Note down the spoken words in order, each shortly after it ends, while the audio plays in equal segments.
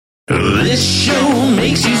This show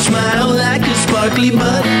makes you smile like a sparkly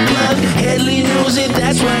butt plug. Headley knows it,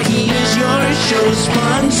 that's why he is your show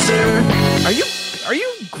sponsor. Are you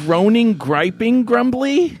groaning, griping,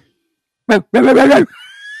 grumbly?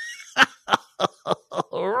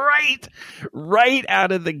 Right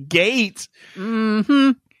out of the gate.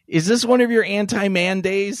 Mm-hmm. Is this one of your anti-man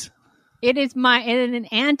days? It is an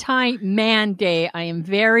anti-man day. I am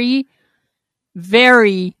very,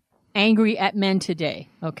 very angry at men today,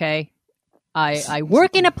 okay? I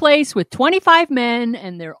work in a place with 25 men,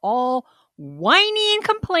 and they're all whiny and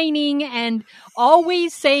complaining and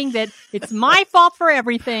always saying that it's my fault for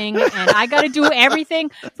everything, and I got to do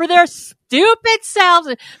everything for their stupid selves.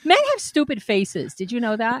 Men have stupid faces. Did you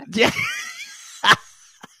know that? Yeah.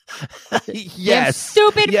 Yes.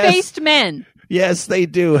 Stupid-faced men. Yes, they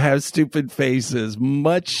do have stupid faces.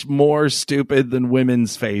 Much more stupid than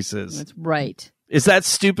women's faces. That's right. Is that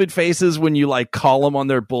stupid faces when you like call them on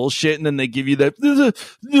their bullshit and then they give you that?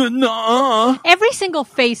 Every single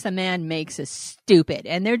face a man makes is stupid,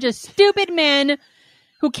 and they're just stupid men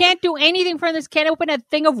who can't do anything for this, can't open a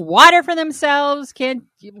thing of water for themselves, can't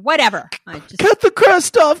whatever. Cut the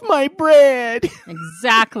crust off my bread.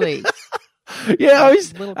 Exactly. Yeah,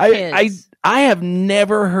 I have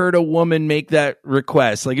never heard a woman make that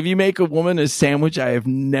request. Like, if you make a woman a sandwich, I have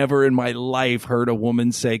never in my life heard a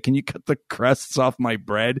woman say, "Can you cut the crusts off my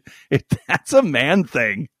bread?" That's a man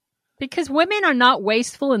thing. Because women are not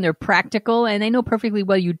wasteful and they're practical, and they know perfectly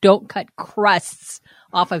well you don't cut crusts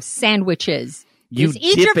off of sandwiches. You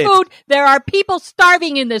eat your food. There are people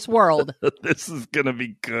starving in this world. This is going to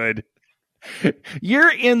be good.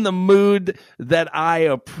 You're in the mood that I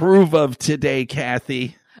approve of today,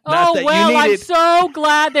 Kathy. I'm so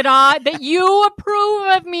glad that you approve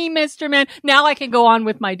of me, Mr. Man. Now I can go on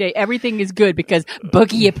with my day. Everything is good because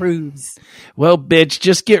Boogie approves. Well, bitch,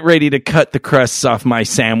 just get ready to cut the crusts off my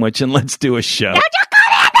sandwich and let's do a show.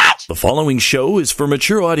 The following show is for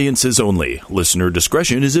mature audiences only. Listener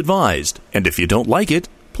discretion is advised. And if you don't like it,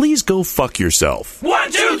 please go fuck yourself.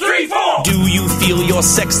 1, 2, 3, 4. Do you feel your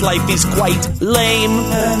sex life is quite lame?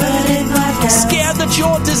 Scared that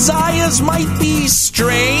your desires might be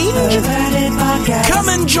strange? Come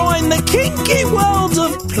and join the kinky world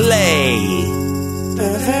of play.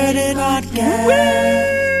 Perverted Podcast.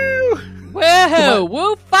 Woo!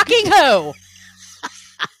 Woo fucking ho!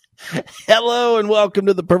 Hello and welcome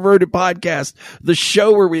to the Perverted Podcast, the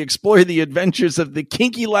show where we explore the adventures of the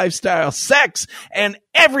kinky lifestyle, sex, and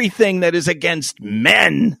everything that is against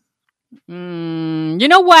men. You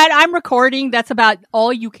know what? I'm recording. That's about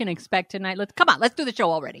all you can expect tonight. Let's do the show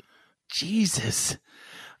already. Jesus.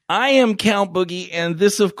 I am Count Boogie, and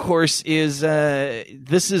this, of course, is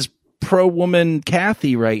pro-woman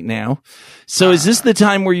Kathy right now. So is this the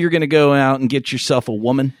time where you're going to go out and get yourself a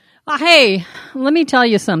woman? Hey, let me tell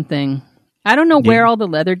you something. I don't know where all the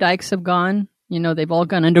leather dykes have gone. You know, they've all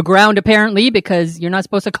gone underground, apparently, because you're not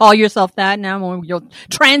supposed to call yourself that now. You're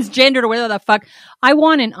transgendered or whatever the fuck. I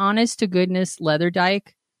want an honest-to-goodness leather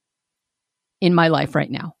dyke in my life right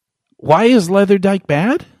now. Why is leather dyke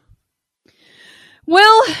bad?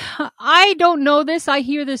 Well, I don't know this. I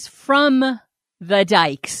hear this from the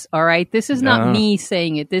dykes, all right? This is not me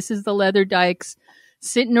saying it. This is the leather dykes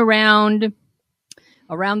sitting around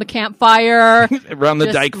the campfire. Around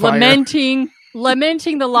the dyke fire.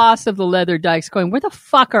 Lamenting the loss of the leather dykes, going, where the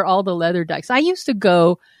fuck are all the leather dykes? I used to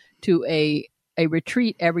go to a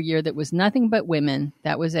retreat every year that was nothing but women.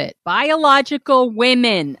 That was it. Biological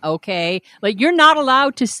women, okay? Like, you're not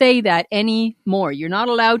allowed to say that anymore. You're not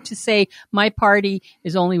allowed to say my party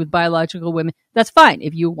is only with biological women. That's fine.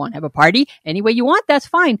 If you want to have a party any way you want, that's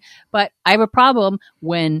fine. But I have a problem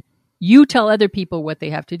when you tell other people what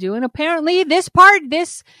they have to do. And apparently this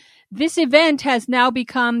event has now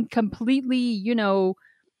become completely,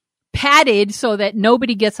 padded so that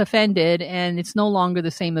nobody gets offended, and it's no longer the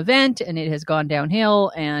same event, and it has gone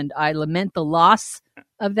downhill. And I lament the loss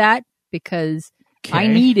of that because I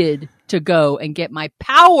needed to go and get my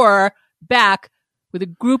power back with a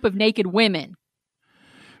group of naked women.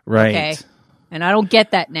 Right. Okay. And I don't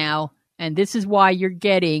get that now. And this is why you're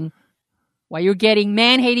getting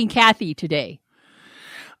man-hating Kathy today.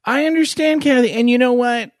 I understand, Kathy. And you know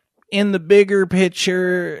what? In the bigger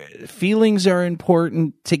picture, feelings are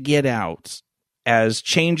important to get out as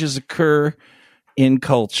changes occur in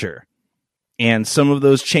culture. And some of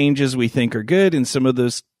those changes we think are good, and some of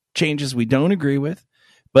those changes we don't agree with.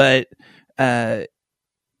 But, it's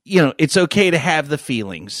okay to have the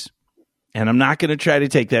feelings. And I'm not going to try to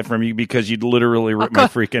take that from you because you'd literally rip my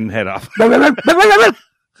freaking head off.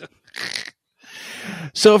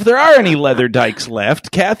 So if there are any leather dykes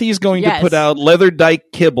left, Kathy's going to put out leather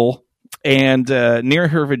dyke kibble and near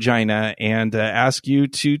her vagina and ask you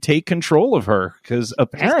to take control of her, because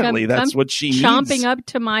apparently that's what she needs. Chomping up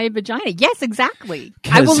to my vagina. Yes, exactly.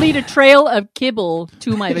 I will lead a trail of kibble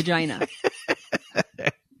to my vagina.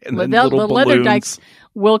 And then the little leather balloons. dykes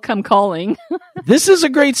will come calling. This is a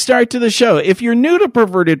great start to the show. If you're new to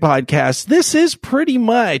Perverted Podcast, this is pretty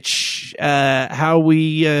much how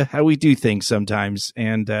we do things sometimes,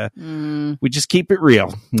 and we just keep it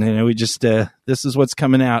real. We just this is what's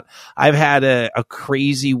coming out. I've had a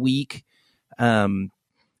crazy week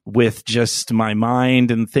with just my mind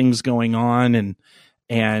and things going on,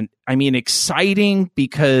 and I mean exciting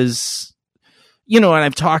because and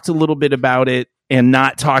I've talked a little bit about it. And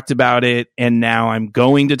not talked about it, and now I'm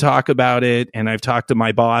going to talk about it, and I've talked to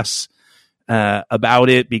my boss about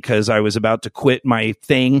it because I was about to quit my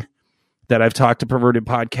thing that I've talked to Perverted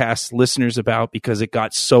Podcast listeners about because it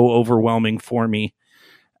got so overwhelming for me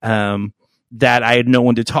that I had no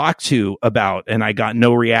one to talk to about, and I got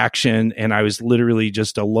no reaction, and I was literally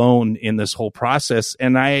just alone in this whole process,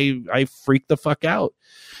 and I freaked the fuck out.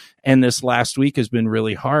 And this last week has been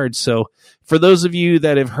really hard. So for those of you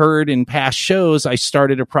that have heard in past shows, I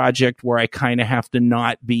started a project where I kind of have to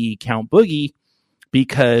not be Count Boogie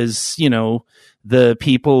because, the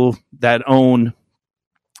people that own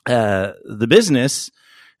the business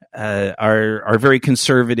are very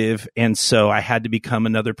conservative. And so I had to become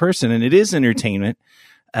another person, and it is entertainment.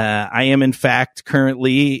 I am, in fact,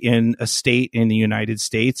 currently in a state in the United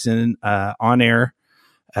States and on air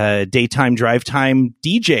daytime drive time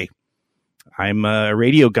DJ. I'm a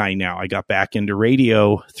radio guy now. I got back into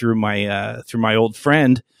radio through my old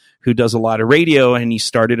friend who does a lot of radio, and he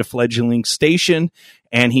started a fledgling station,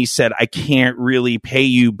 and he said, I can't really pay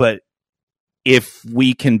you, but if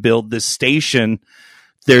we can build this station,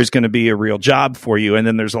 there's going to be a real job for you. And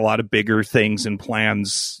then there's a lot of bigger things and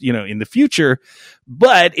plans, in the future,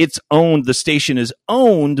 but the station is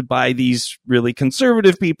owned by these really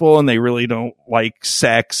conservative people, and they really don't like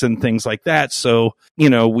sex and things like that. So,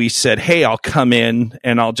 we said, hey, I'll come in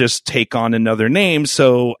and I'll just take on another name.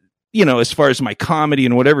 So, as far as my comedy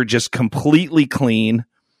and whatever, just completely clean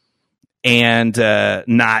and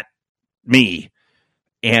not me.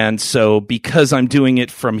 And so because I'm doing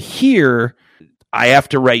it from here, I have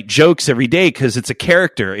to write jokes every day because it's a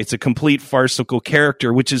character. It's a complete farcical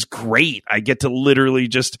character, which is great. I get to literally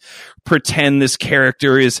just pretend this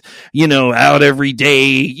character is, out every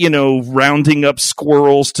day, rounding up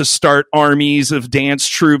squirrels to start armies of dance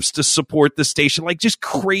troops to support the station. Like just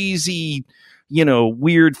crazy,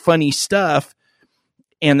 weird, funny stuff.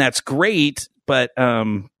 And that's great. But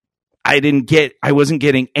I wasn't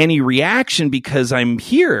getting any reaction because I'm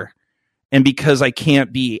here, and because I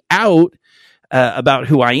can't be out about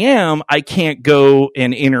who I am, I can't go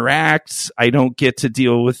and interact. I don't get to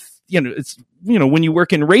deal with, it's, when you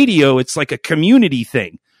work in radio, it's like a community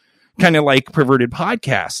thing, kind of like Perverted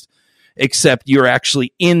Podcast, except you're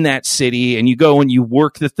actually in that city and you go and you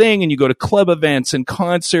work the thing and you go to club events and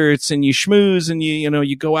concerts and you schmooze and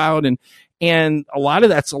you go out and a lot of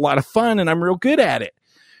that's a lot of fun and I'm real good at it,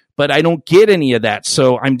 but I don't get any of that.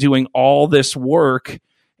 So I'm doing all this work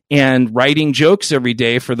and writing jokes every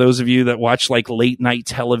day. For those of you that watch like late night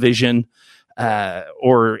television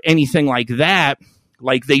or anything like that,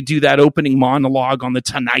 like they do that opening monologue on the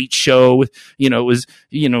Tonight Show, it was,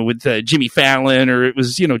 with Jimmy Fallon, or it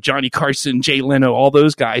was, Johnny Carson, Jay Leno, all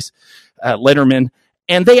those guys, Letterman,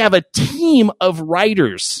 and they have a team of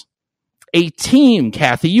writers. A team,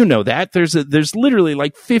 Kathy, you know that. There's literally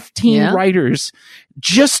like 15 writers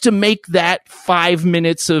just to make that 5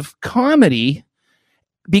 minutes of comedy,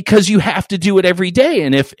 because you have to do it every day.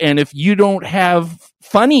 And if you don't have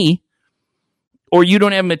funny or you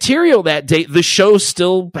don't have material that day, the show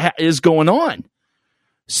still is going on.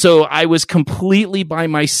 So I was completely by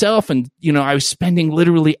myself, and I was spending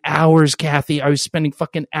literally hours, Kathy. I was spending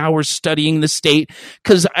fucking hours studying the state,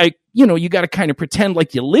 because you got to kind of pretend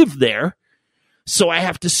like you live there. So I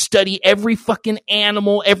have to study every fucking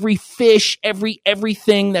animal, every fish,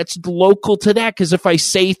 everything that's local to that. Because if I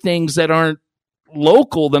say things that aren't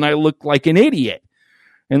local, then I look like an idiot.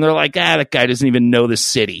 And they're like, that guy doesn't even know the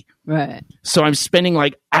city. Right. So I'm spending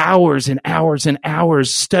like hours and hours and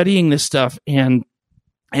hours studying this stuff and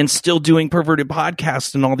still doing Perverted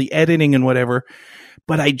Podcast and all the editing and whatever.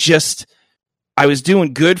 But I was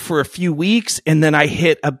doing good for a few weeks, and then I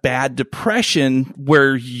hit a bad depression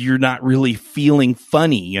where you're not really feeling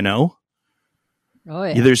funny, Oh,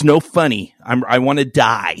 yeah. There's no funny. I want to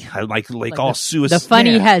die. I like all suicide. The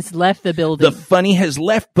funny has left the building. The funny has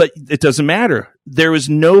left, but it doesn't matter. There was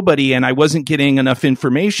nobody, and I wasn't getting enough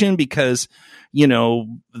information because,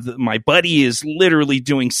 my buddy is literally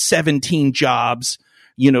doing 17 jobs,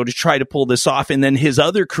 to try to pull this off. And then his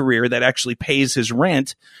other career that actually pays his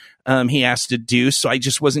rent, he has to do. So I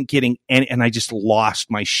just wasn't getting any, and I just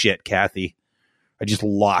lost my shit, Kathy. I just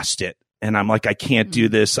lost it. And I'm like, I can't do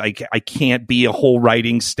this. I can't be a whole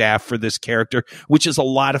writing staff for this character, which is a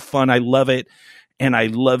lot of fun. I love it. And I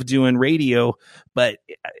love doing radio, but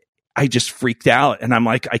I just freaked out. And I'm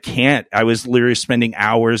like, I can't. I was literally spending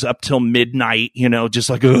hours up till midnight,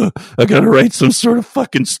 just like, I got to write some sort of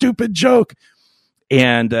fucking stupid joke.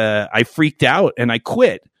 And I freaked out and I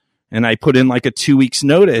quit. And I put in like a 2 weeks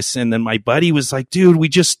notice. And then my buddy was like, dude, we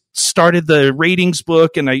just started the ratings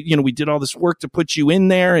book. And we did all this work to put you in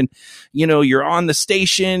there. And, you're on the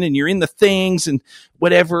station and you're in the things and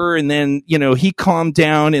whatever. And then, he calmed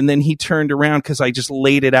down and then he turned around because I just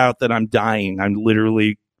laid it out that I'm dying. I'm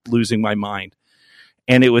literally losing my mind.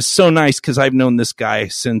 And it was so nice because I've known this guy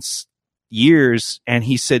since years. And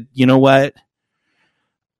he said, you know what?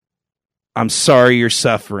 I'm sorry you're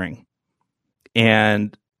suffering.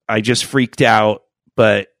 And I just freaked out,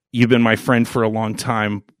 but you've been my friend for a long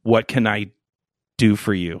time. What can I do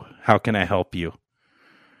for you? How can I help you?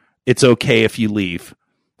 It's okay if you leave.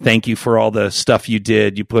 Thank you for all the stuff you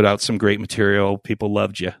did. You put out some great material. People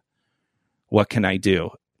loved you. What can I do?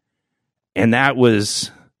 And that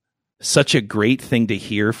was such a great thing to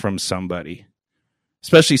hear from somebody,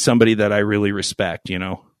 especially somebody that I really respect,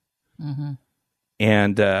 Mm-hmm.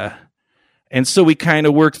 And so we kind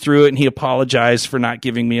of worked through it, and he apologized for not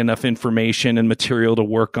giving me enough information and material to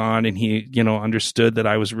work on. And he, understood that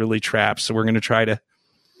I was really trapped. So we're going to try to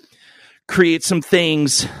create some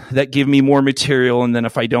things that give me more material. And then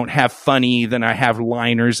if I don't have funny, then I have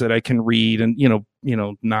liners that I can read and,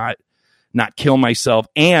 not kill myself.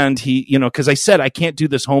 And he, cause I said, I can't do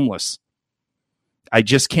this homeless. I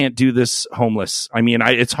just can't do this homeless. I mean,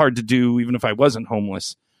 it's hard to do even if I wasn't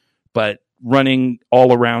homeless, but running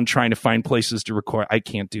all around trying to find places to record, I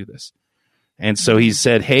can't do this. And so he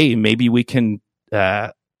said, hey, maybe we can do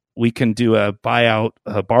a buyout,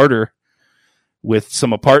 a barter with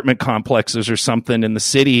some apartment complexes or something in the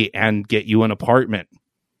city and get you an apartment.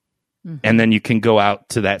 Mm-hmm. And then you can go out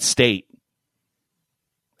to that state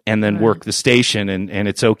and then work the station and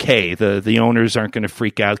it's okay. The owners aren't going to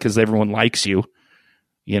freak out because everyone likes you,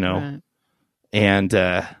 Right. And,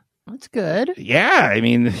 that's good. yeah, I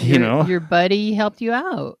mean, your buddy helped you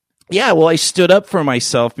out. Yeah, well, I stood up for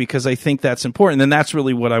myself because I think that's important. And that's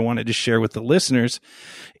really what I wanted to share with the listeners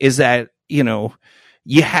is that,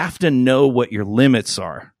 you have to know what your limits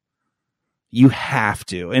are. You have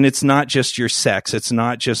to. And it's not just your sex. It's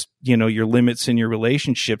not just, your limits in your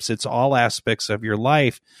relationships. It's all aspects of your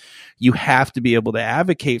life. You have to be able to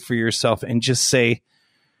advocate for yourself and just say,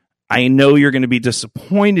 I know you're going to be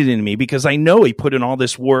disappointed in me because I know he put in all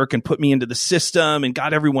this work and put me into the system and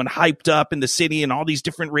got everyone hyped up in the city and all these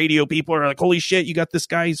different radio people are like, holy shit, you got this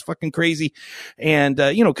guy. He's fucking crazy. And,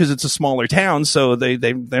 cause it's a smaller town. So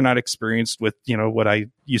they're not experienced with, what I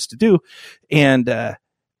used to do. And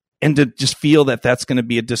to just feel that that's going to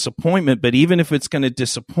be a disappointment. But even if it's going to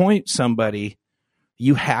disappoint somebody,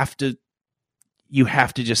 you have to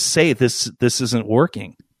just say this isn't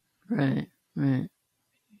working. Right.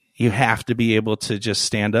 You have to be able to just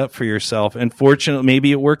stand up for yourself. And fortunately,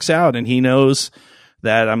 maybe it works out. And he knows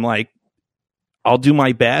that I'm like, I'll do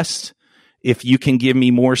my best if you can give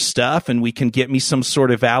me more stuff and we can get me some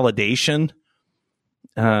sort of validation.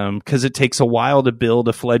 Because it takes a while to build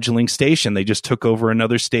a fledgling station. They just took over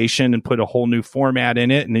another station and put a whole new format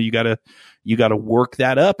in it. And then you gotta work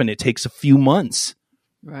that up. And it takes a few months.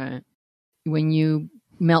 Right. When you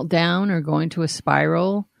melt down or go into a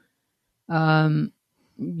spiral,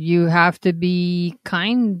 you have to be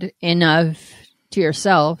kind enough to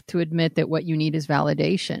yourself to admit that what you need is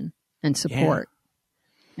validation and support.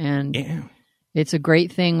 Yeah. And it's a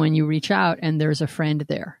great thing when you reach out and there's a friend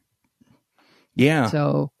there. Yeah.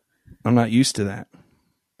 So I'm not used to that.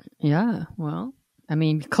 Yeah. Well, I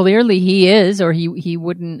mean, clearly he is, or he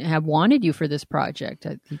wouldn't have wanted you for this project.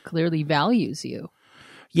 He clearly values you.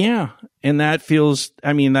 Yeah. And that feels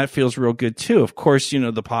real good too. Of course,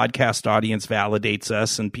 the podcast audience validates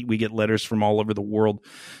us and we get letters from all over the world,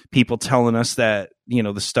 people telling us that,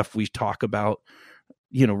 the stuff we talk about,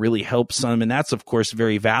 really helps them. And that's of course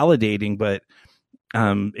very validating, but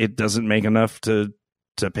it doesn't make enough to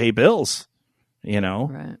pay bills,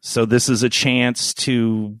 Right. So this is a chance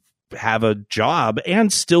to have a job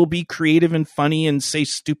and still be creative and funny and say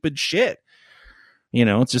stupid shit.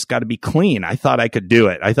 It's just got to be clean. I thought I could do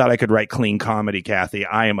it. I thought I could write clean comedy, Kathy.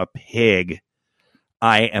 I am a pig.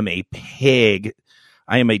 I am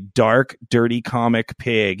a dark, dirty comic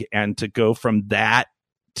pig. And to go from that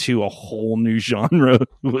to a whole new genre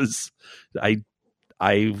was,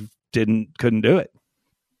 couldn't do it.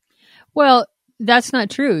 Well, that's not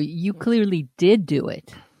true. You clearly did do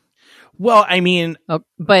it. Well, I mean,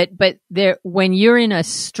 But there, when you're in a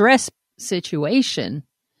stress situation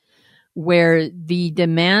where the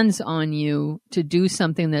demands on you to do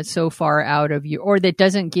something that's so far out of you, or that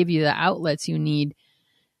doesn't give you the outlets you need,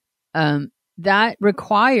 that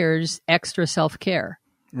requires extra self-care.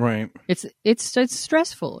 right. It's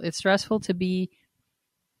stressful. It's stressful to be.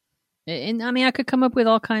 And I mean, I could come up with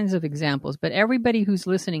all kinds of examples, but everybody who's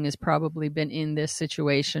listening has probably been in this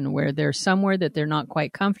situation where they're somewhere that they're not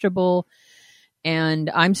quite comfortable. And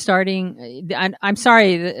I'm sorry.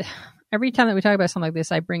 Every time that we talk about something like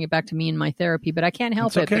this, I bring it back to me and my therapy, but I can't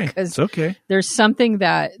help it because It's okay. there's something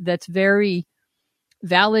that's very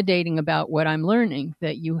validating about what I'm learning,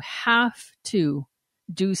 that you have to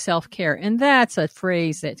do self-care. And that's a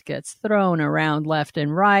phrase that gets thrown around left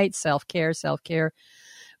and right, self-care.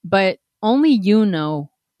 But only you know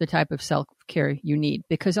the type of self-care you need,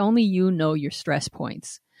 because only you know your stress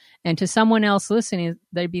points. And to someone else listening,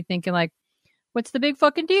 they'd be thinking like, what's the big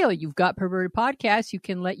fucking deal? You've got Perverted Podcasts. You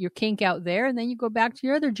can let your kink out there and then you go back to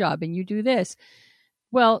your other job and you do this.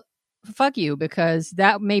 Well, fuck you, because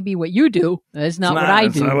that may be what you do. That's not what I do.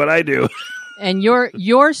 That's not what I do. And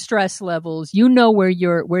your stress levels, you know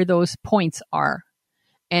where those points are.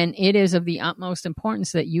 And it is of the utmost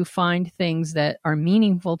importance that you find things that are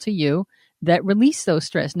meaningful to you that release those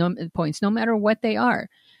stress points, no matter what they are.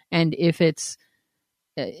 And if it's,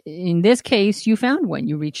 in this case, you found one,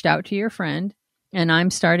 you reached out to your friend, and I'm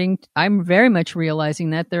very much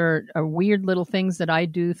realizing that there are weird little things that I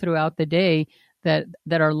do throughout the day that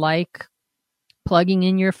are like plugging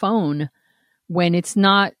in your phone when it's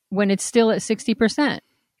still at 60%.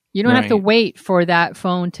 You don't have to wait for that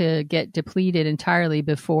phone to get depleted entirely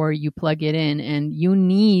before you plug it in, and you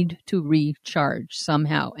need to recharge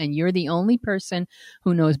somehow. And you're the only person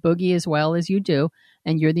who knows Boogie as well as you do,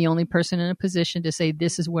 and you're the only person in a position to say,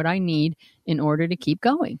 this is what I need in order to keep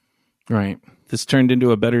going. Right. This turned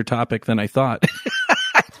into a better topic than I thought.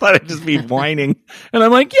 I thought I'd just be whining. And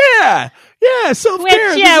I'm like, yeah,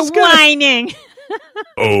 self-care. Whining.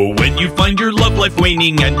 Oh, when you find your love life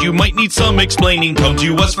waning and you might need some explaining, come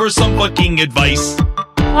to us for some fucking advice.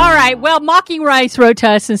 All right. Well, Mocking Rice wrote to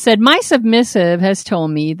us and said, my submissive has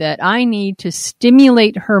told me that I need to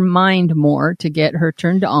stimulate her mind more to get her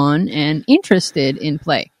turned on and interested in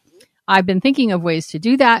play. I've been thinking of ways to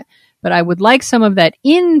do that, but I would like some of that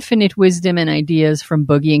infinite wisdom and ideas from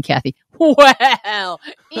Boogie and Kathy. Well,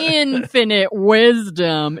 infinite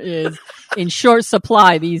wisdom is in short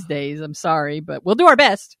supply these days. I'm sorry, but we'll do our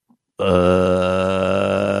best. Hamada.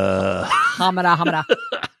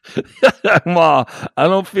 Ma, I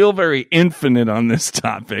don't feel very infinite on this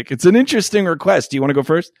topic. It's an interesting request. Do you want to go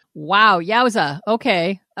first? Wow, yowza.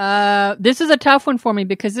 Okay. This is a tough one for me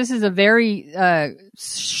because this is a very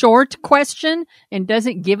short question and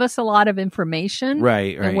doesn't give us a lot of information.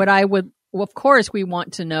 Right. And what of course, we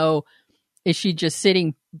want to know, is she just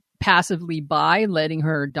sitting passively by, letting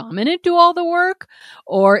her dominant do all the work?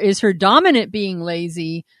 Or is her dominant being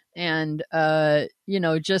lazy and,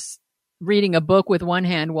 just reading a book with one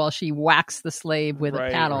hand while she whacks the slave with a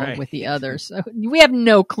paddle with the other? So we have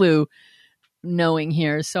no clue knowing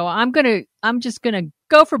here. So I'm just gonna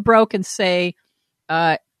go for broke and say,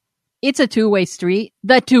 it's a two-way street.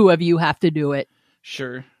 The two of you have to do it.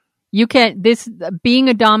 Sure. You can't, being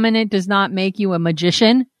a dominant does not make you a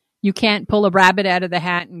magician. You can't pull a rabbit out of the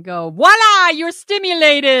hat and go, voila, you're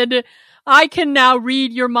stimulated. I can now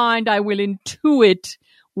read your mind. I will intuit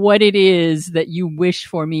what it is that you wish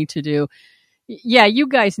for me to do. Yeah, you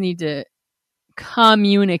guys need to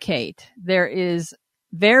communicate. There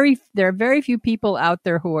are very few people out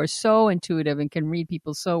there who are so intuitive and can read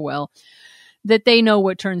people so well that they know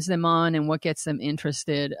what turns them on and what gets them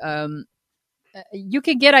interested. You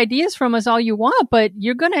can get ideas from us all you want, but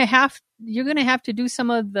you're gonna have to do some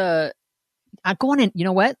of the going in. You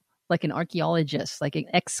know what? Like an archaeologist, like an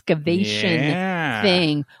excavation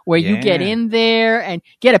thing, where you get in there and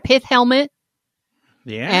get a pith helmet,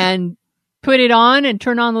 and put it on and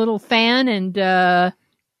turn on a little fan and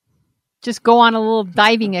just go on a little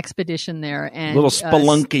diving expedition there and little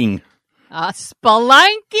spelunking.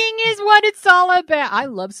 Spelunking is what it's all about. I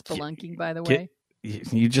love spelunking, by the way.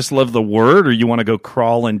 You just love the word, or you want to go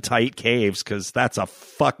crawl in tight caves? Because that's a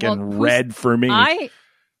fucking red for me.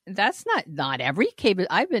 That's not every cave.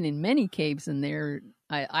 I've been in many caves, and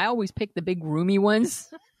I always pick the big roomy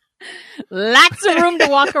ones. Lots of room to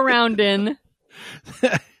walk around in.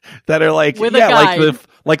 That are like with a guide.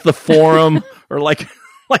 like the forum or like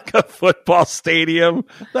a football stadium.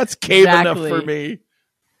 That's cave enough for me.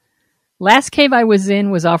 Last cave I was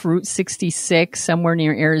in was off Route 66, somewhere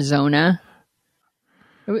near Arizona.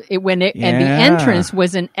 And the entrance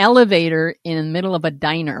was an elevator in the middle of a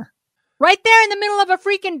diner. Right there in the middle of a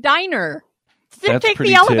freaking diner. That's Take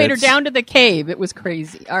pretty the elevator tits. down to the cave. It was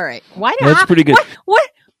crazy. All right. That's pretty good. What?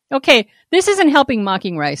 Okay. This isn't helping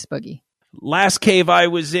Mocking Rice, Boogie. Last cave I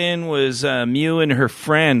was in was Mew and her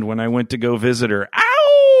friend when I went to go visit her.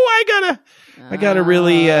 Ow! I gotta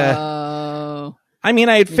really. I mean,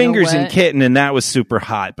 I had fingers in kitten, and that was super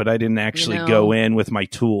hot, but I didn't actually go in with my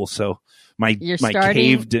tool. So my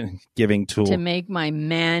cave giving tool to make my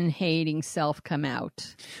man-hating self come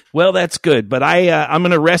out. Well, that's good, but I'm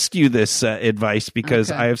going to rescue this advice because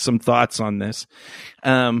I have some thoughts on this.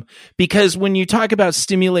 Because when you talk about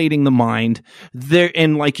stimulating the mind,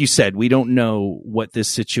 and like you said, we don't know what this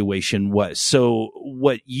situation was. So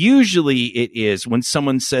what usually it is when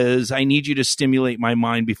someone says, "I need you to stimulate my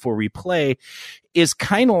mind before we play," is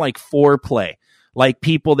kind of like foreplay. Like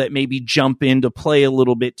people that maybe jump into play a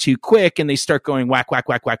little bit too quick and they start going whack, whack,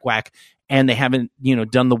 whack, whack, whack. And they haven't,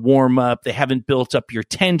 done the warm up. They haven't built up your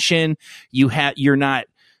tension. You're not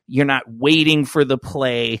waiting for the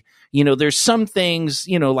play. There's some things,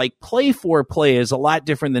 like play foreplay is a lot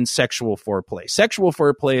different than sexual foreplay. Sexual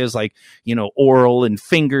foreplay is like, oral and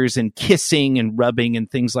fingers and kissing and rubbing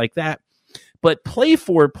and things like that. But play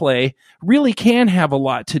foreplay really can have a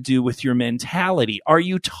lot to do with your mentality. Are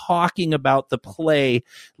you talking about the play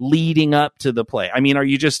leading up to the play? I mean, are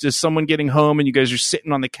you just, is someone getting home and you guys are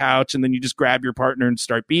sitting on the couch and then you just grab your partner and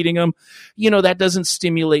start beating them? That doesn't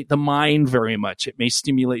stimulate the mind very much. It may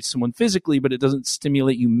stimulate someone physically, but it doesn't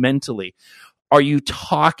stimulate you mentally. Are you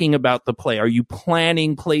talking about the play? Are you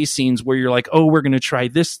planning play scenes where you're like, oh, we're going to try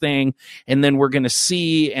this thing and then we're going to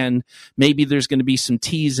see, and maybe there's going to be some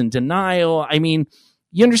tease and denial? I mean,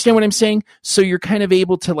 you understand what I'm saying? So you're kind of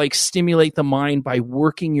able to like stimulate the mind by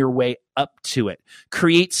working your way up to it,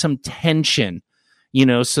 create some tension,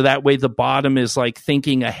 so that way the bottom is like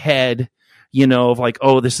thinking ahead, of like,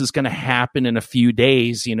 oh, this is going to happen in a few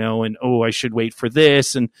days, and oh, I should wait for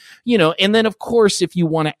this. And, and then of course, if you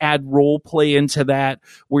want to add role play into that,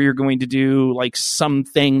 where you're going to do like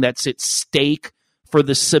something that's at stake for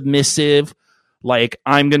the submissive, like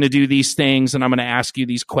I'm going to do these things and I'm going to ask you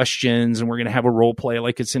these questions and we're going to have a role play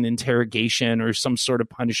like it's an interrogation or some sort of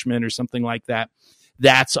punishment or something like that.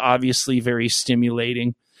 That's obviously very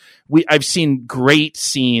stimulating. I've seen great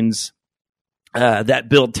scenes that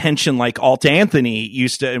build tension, like Alt Anthony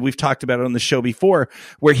used to, and we've talked about it on the show before,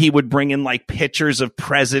 where he would bring in like pictures of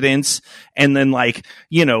presidents and then like,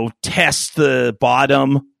 test the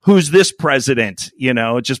bottom. Who's this president?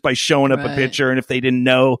 Just by showing up a picture. And if they didn't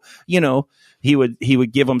know, he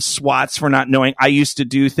would give them swats for not knowing. I used to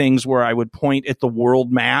do things where I would point at the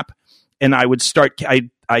world map and I would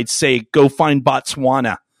I'd say, go find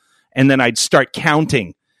Botswana. And then I'd start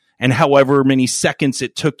counting. And however many seconds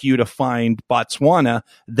it took you to find Botswana,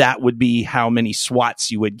 that would be how many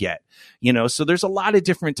swats you would get. So there's a lot of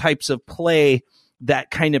different types of play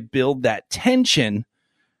that kind of build that tension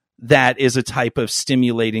that is a type of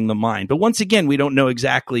stimulating the mind. But once again, we don't know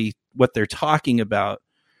exactly what they're talking about.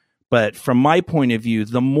 But from my point of view,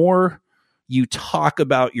 the more you talk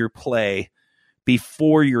about your play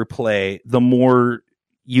before your play, the more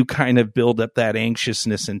you kind of build up that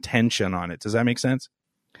anxiousness and tension on it. Does that make sense?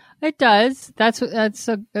 It does. That's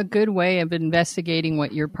a good way of investigating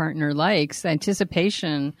what your partner likes.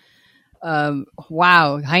 Anticipation,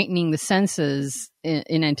 heightening the senses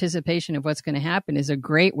in anticipation of what's going to happen is a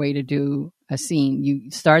great way to do a scene.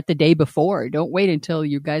 You start the day before. Don't wait until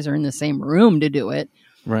you guys are in the same room to do it.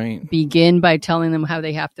 Right. Begin by telling them how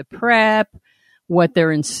they have to prep, what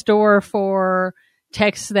they're in store for.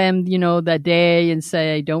 Text them, that day and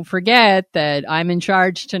say, don't forget that I'm in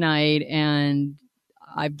charge tonight and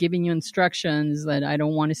I've given you instructions that I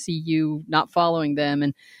don't want to see you not following them.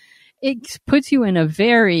 And it puts you in a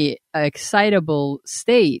very excitable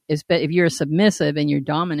state. If you're submissive and your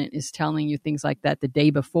dominant is telling you things like that the day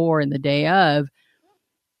before and the day of,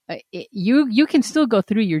 you can still go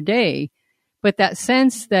through your day, but that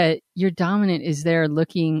sense that your dominant is there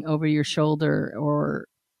looking over your shoulder or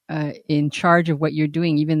in charge of what you're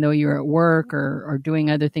doing, even though you're at work or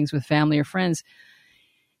doing other things with family or friends,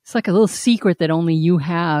 it's like a little secret that only you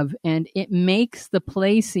have, and it makes the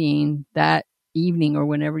play scene that evening or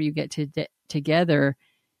whenever you get together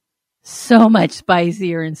so much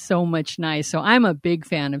spicier and so much nice. So I'm a big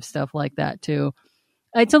fan of stuff like that too.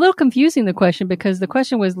 It's a little confusing, the question, because the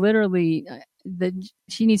question was literally that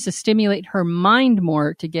she needs to stimulate her mind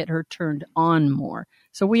more to get her turned on more.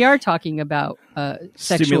 So we are talking about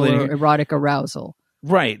sexual or erotic arousal.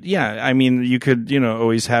 Right. Yeah. I mean, you could,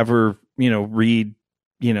 always have her, read,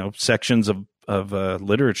 sections of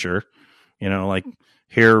literature, like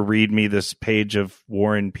here, read me this page of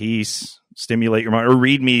War and Peace, stimulate your mind, or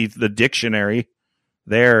read me the dictionary.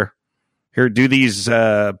 There, here, do these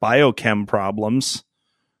biochem problems,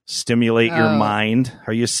 stimulate your mind.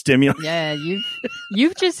 Are you stimulating? Yeah,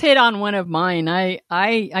 you've just hit on one of mine.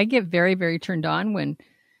 I get very, very turned on when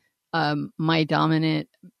my dominant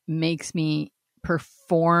makes me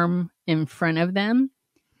perform in front of them,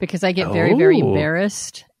 because I get very, very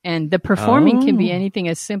embarrassed. And the performing can be anything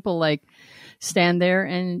as simple like stand there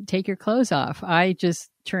and take your clothes off. I just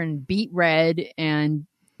turn beet red and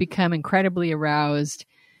become incredibly aroused,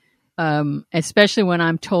 especially when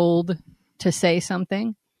I'm told to say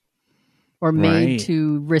something or made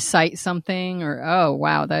to recite something, or, oh,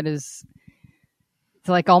 wow, it's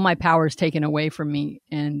like all my power is taken away from me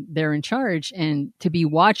and they're in charge. And to be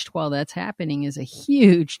watched while that's happening is a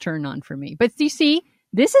huge turn on for me. But you see,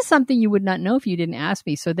 this is something you would not know if you didn't ask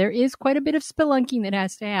me. So there is quite a bit of spelunking that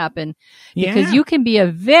has to happen, because you can be a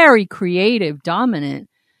very creative dominant,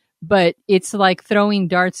 but it's like throwing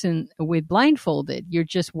darts with blindfolded. You're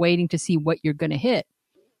just waiting to see what you're going to hit.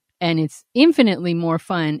 And it's infinitely more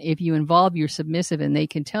fun if you involve your submissive and they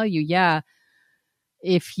can tell you, yeah,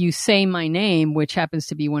 if you say my name, which happens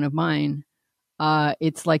to be one of mine,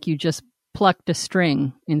 it's like you just plucked a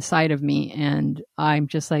string inside of me. And I'm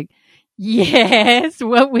just like, yes,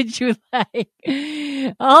 what would you like?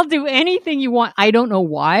 I'll do anything you want. I don't know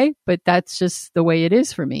why, but that's just the way it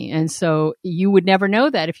is for me. And so you would never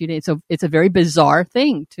know that if you didn't. So it's a very bizarre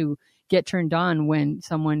thing to get turned on when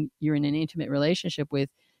someone you're in an intimate relationship with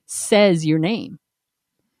says your name.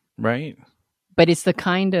 Right. But it's the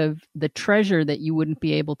kind of the treasure that you wouldn't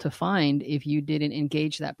be able to find if you didn't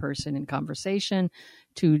engage that person in conversation.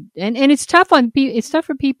 And it's tough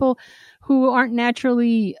for people who aren't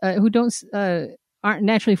naturally aren't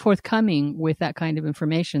naturally forthcoming with that kind of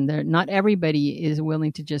information. Not everybody is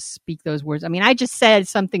willing to just speak those words. I mean, I just said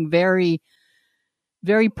something very,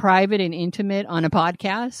 very private and intimate on a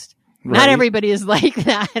podcast. Right. Not everybody is like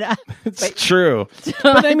that. It's true.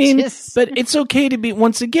 But I mean, but it's okay to be,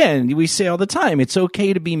 once again, we say all the time, it's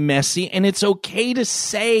okay to be messy, and it's okay to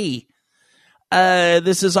say,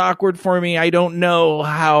 this is awkward for me. I don't know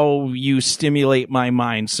how you stimulate my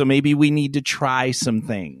mind. So maybe we need to try some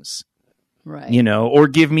things. Right. Or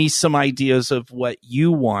give me some ideas of what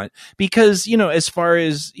you want. Because, as far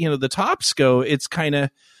as, the tops go, it's kind of,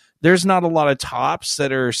 there's not a lot of tops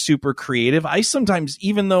that are super creative. I sometimes,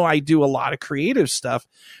 even though I do a lot of creative stuff,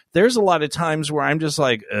 there's a lot of times where I'm just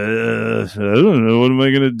like, I don't know, what am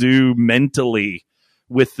I going to do mentally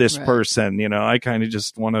with this person? I kind of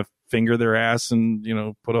just want to finger their ass and,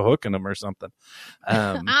 put a hook in them or something.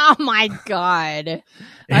 Oh my God.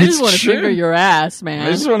 I just want to finger your ass, man.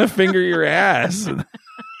 I just want to finger your ass.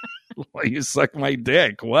 Why you suck my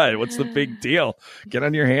dick? What? What's the big deal? Get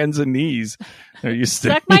on your hands and knees. Are you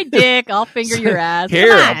suck my dick? I'll finger your ass.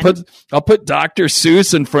 Here, I'll put Dr.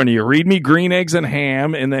 Seuss in front of you. Read me Green Eggs and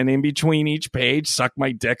Ham, and then in between each page, suck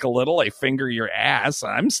my dick a little. I finger your ass.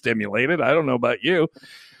 I'm stimulated. I don't know about you.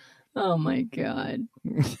 Oh my God.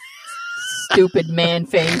 Stupid man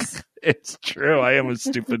face. It's true. I am a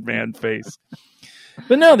stupid man face.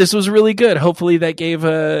 But no, this was really good. Hopefully that gave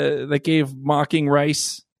Mocking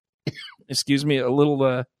Rice, excuse me, a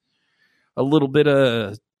little bit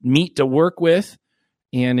of meat to work with,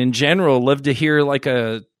 and in general, love to hear like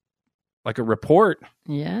a report.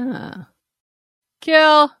 Yeah,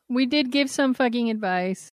 Kill. We did give some fucking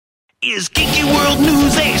advice. Is Kinky World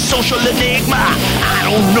News a social enigma? I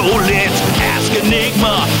don't know. Let's ask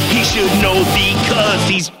Enigma. He should know because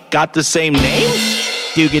he's got the same name.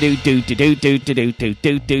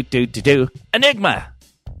 Do-ga-do-do-do-do-do-do-do-do-do-do-do. Enigma.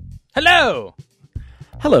 Hello.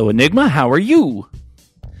 Hello, Enigma. How are you?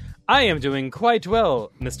 I am doing quite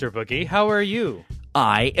well, Mr. Boogie. How are you?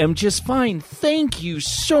 I am just fine. Thank you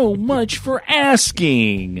so much for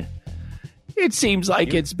asking. It seems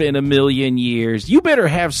like it's been a million years. You better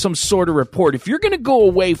have some sort of report. If you're going to go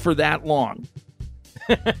away for that long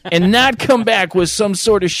and not come back with some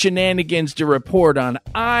sort of shenanigans to report on,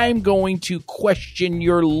 I'm going to question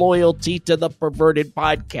your loyalty to the Perverted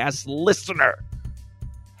Podcast listener.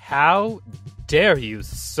 How dare you,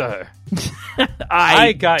 sir?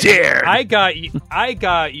 I got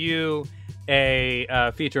you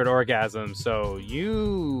a featured orgasm, so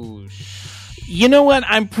you... You know what?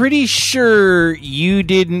 I'm pretty sure you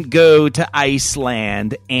didn't go to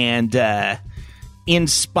Iceland and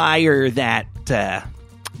inspire that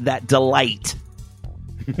delight.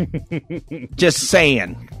 Just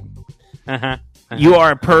saying. You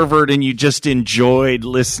are a pervert and you just enjoyed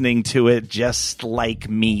listening to it just like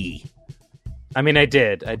me. I mean, I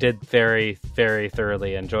did very, very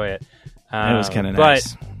thoroughly enjoy it. It was kind of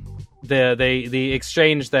nice. the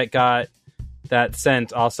exchange that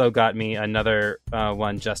sent also got me another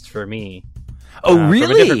one just for me. Oh,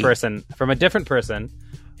 really? From a different person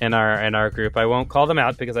in our group. I won't call them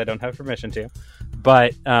out because I don't have permission to.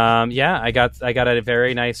 But I got a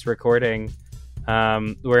very nice recording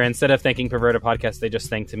where instead of thanking Perverted Podcast, they just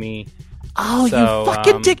thanked me. Oh, you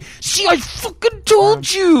fucking dick! See, I fucking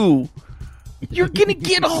told you. You're gonna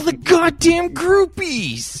get all the goddamn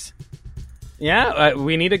groupies. Yeah,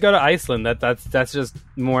 we need to go to Iceland. That's just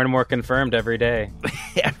more and more confirmed every day.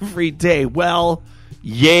 Every day. Well,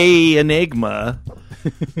 yay, Enigma.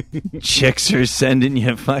 Chicks are sending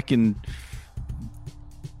you fucking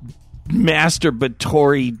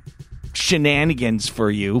masturbatory shenanigans for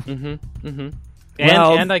you. Mm-hmm, mm-hmm.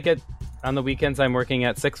 Well, and I get on the weekends. I'm working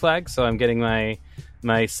at Six Flags, so I'm getting my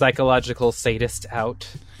psychological sadist out.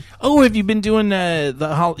 Oh, have you been doing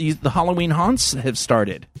the Halloween haunts have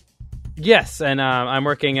started? Yes, and I'm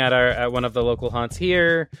working at one of the local haunts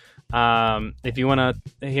here. If you want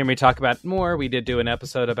to hear me talk about it more, we did do an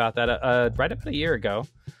episode about that right about a year ago,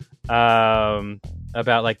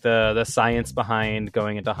 about like the science behind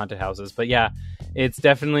going into haunted houses. But yeah, it's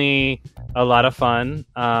definitely a lot of fun.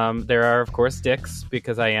 There are of course dicks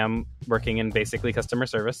because I am working in basically customer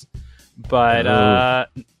service, but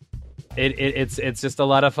it's just a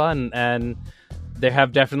lot of fun, and there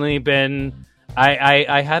have definitely been.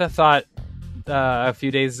 I had a thought a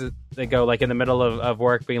few days ago, like in the middle of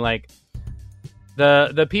work, being like,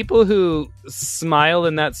 the people who smile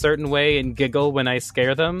in that certain way and giggle when I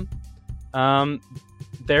scare them,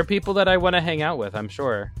 they're people that I want to hang out with, I'm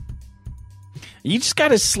sure. You just got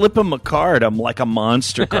to slip them a card. I'm like a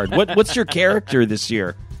monster card. What's your character this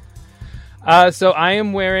year? So I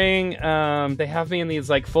am wearing, they have me in these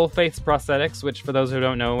like full face prosthetics, which for those who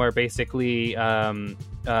don't know are basically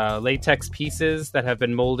latex pieces that have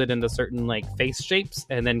been molded into certain like face shapes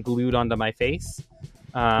and then glued onto my face.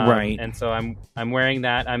 Right. And so I'm wearing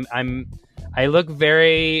that. I look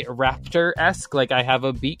very raptor-esque, like I have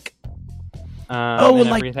a beak. Like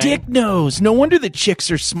everything. Dick Nose. No wonder the chicks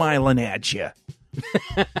are smiling at you.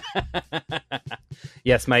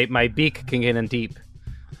 Yes, my beak can get in deep.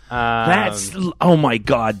 That's oh my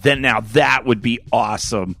god! Then now that would be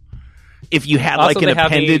awesome. If you had like an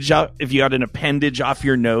appendage, if you had an appendage off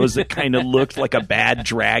your nose that kind of looked like a bad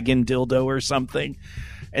dragon dildo or something,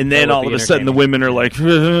 and then all of a sudden the women are like,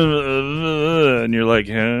 and you're like,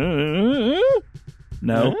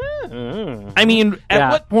 no. I mean,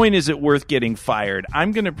 at what point is it worth getting fired?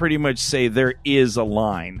 I'm going to pretty much say there is a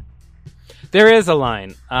line. There is a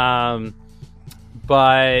line.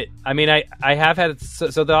 But I mean, I have had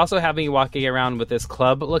so they also have me walking around with this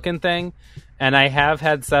club looking thing, and I have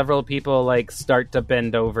had several people like start to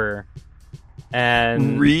bend over.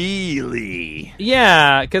 And really,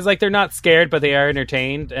 yeah, because like they're not scared, but they are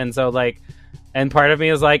entertained, and so like, and part of me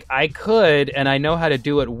is like, I could, and I know how to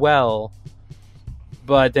do it well,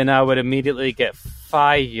 but then I would immediately get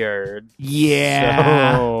fired.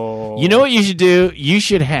 Yeah. So... You know what you should do? You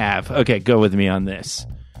should have. Okay, go with me on this.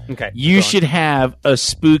 Okay. You should have a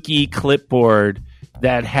spooky clipboard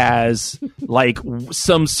that has like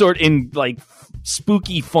some sort in like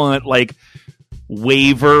spooky font, like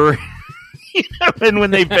waiver. You know, and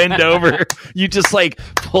when they bend over, you just like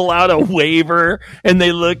pull out a waiver and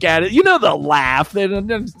they look at it. You know, they'll laugh.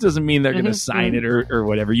 That doesn't mean they're going to sign it or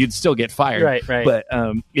whatever. You'd still get fired. Right. But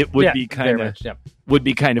it would be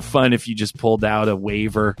kind of fun if you just pulled out a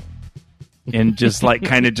waiver and just like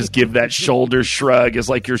kind of just give that shoulder shrug as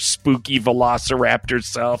like your spooky velociraptor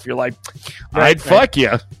self. You're like, I'd fuck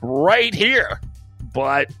you right here,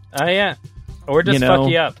 but yeah. Or just fuck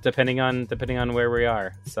you up, depending on where we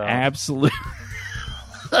are. So absolutely,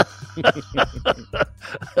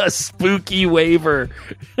 a spooky waiver.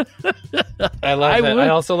 I love it. I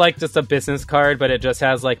also like just a business card, but it just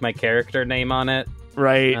has like my character name on it.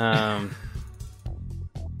 Right.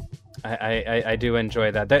 I do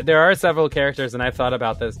enjoy that. There are several characters, and I've thought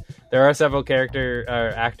about this. There are several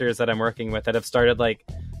actors that I'm working with that have started like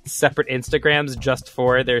separate Instagrams just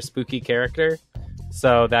for their spooky character.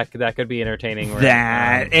 So that could be entertaining.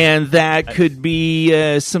 That could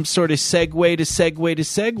be some sort of segue to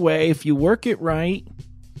segue if you work it right.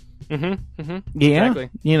 Mm-hmm. Yeah, exactly.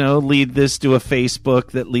 Lead this to a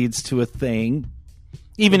Facebook that leads to a thing,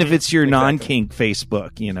 even if it's your non-kink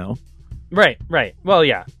Facebook. Right. Well,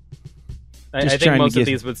 yeah. I think most of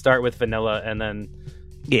these would start with vanilla and then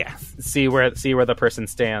see where the person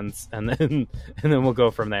stands, and then we'll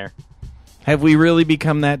go from there. Have we really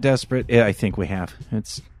become that desperate? Yeah, I think we have.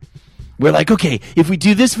 We're like, okay, if we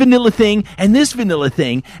do this vanilla thing, and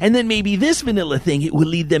then maybe this vanilla thing, it will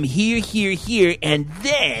lead them here, and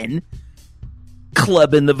then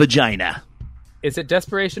club in the vagina. Is it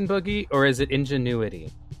desperation boogie or is it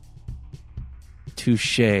ingenuity?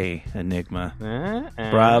 Touche, Enigma.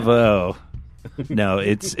 Bravo. No,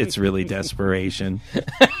 it's really desperation.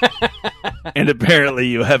 And apparently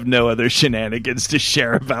you have no other shenanigans to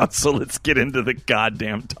share about, so let's get into the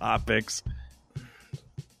goddamn topics.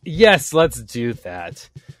 Yes, let's do that.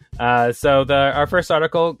 So our first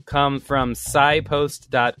article comes from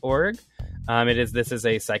scipost.org. This is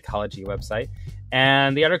a psychology website.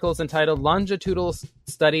 And the article is entitled Longitudinal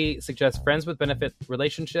Study Suggests Friends with Benefit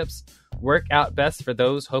Relationships Work Out Best for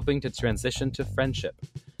Those Hoping to Transition to Friendship.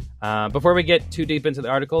 Before we get too deep into the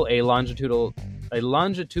article, a longitudinal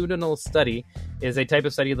study is a type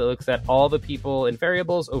of study that looks at all the people and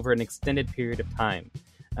variables over an extended period of time.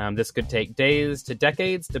 This could take days to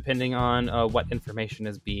decades, depending on what information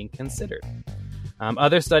is being considered.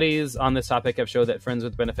 Other studies on this topic have shown that friends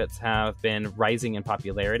with benefits have been rising in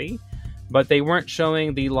popularity, but they weren't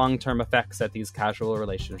showing the long-term effects that these casual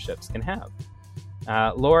relationships can have.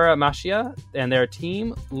 Laura Machia and their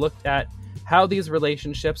team looked at how these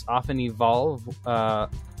relationships often evolve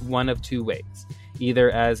one of two ways, either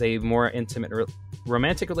as a more intimate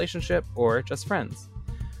romantic relationship or just friends.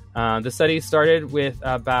 The study started with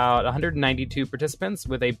about 192 participants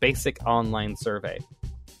with a basic online survey.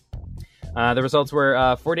 The results were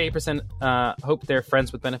 48% hoped their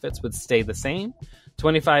friends with benefits would stay the same,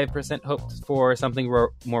 25% hoped for something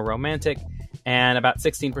more romantic, and about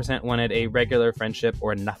 16% wanted a regular friendship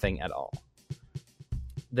or nothing at all.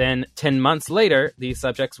 Then 10 months later, the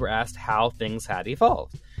subjects were asked how things had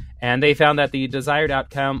evolved, and they found that the desired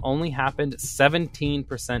outcome only happened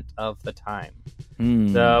 17% of the time.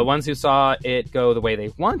 The ones who saw it go the way they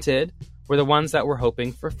wanted were the ones that were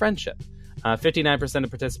hoping for friendship. 59% of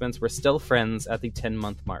participants were still friends at the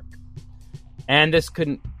 10-month mark. And this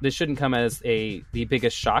shouldn't come as the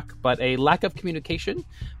biggest shock, but a lack of communication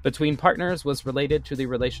between partners was related to the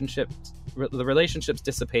relationships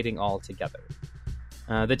dissipating altogether.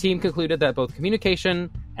 The team concluded that both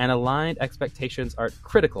communication and aligned expectations are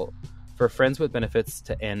critical for friends with benefits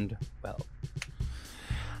to end well.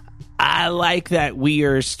 I like that we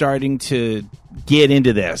are starting to get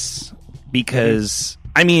into this because,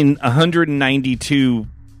 192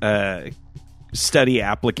 study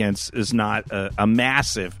applicants is not a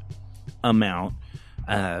massive amount,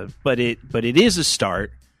 but it is a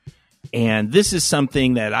start. And this is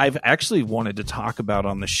something that I've actually wanted to talk about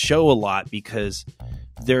on the show a lot because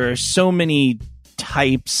there are so many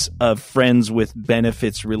types of friends with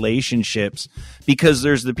benefits relationships, because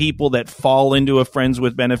there's the people that fall into a friends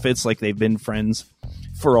with benefits, like they've been friends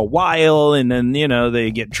for a while, and then,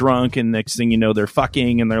 they get drunk, and next thing you know, they're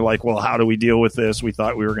fucking, and they're like, well, how do we deal with this? We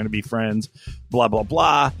thought we were going to be friends, blah, blah,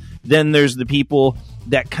 blah. Then there's the people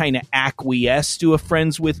that kind of acquiesce to a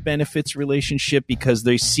friends with benefits relationship because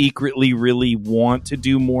they secretly really want to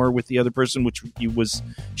do more with the other person, which was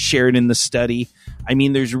shared in the study.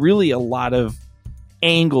 There's really a lot of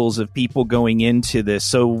angles of people going into this.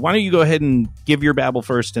 So why don't you go ahead and give your babble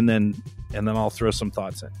first, and then I'll throw some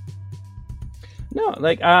thoughts in. No,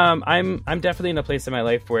 I'm definitely in a place in my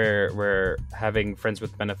life where having friends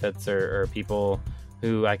with benefits or people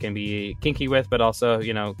who I can be kinky with, but also,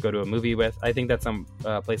 go to a movie with. I think that's some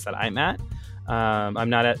place that I'm at. I'm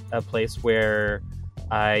not at a place where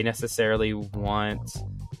I necessarily want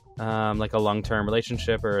like a long-term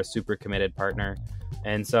relationship or a super committed partner.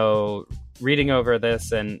 And so reading over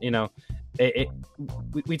this and,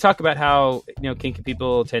 we talk about how, kinky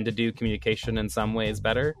people tend to do communication in some ways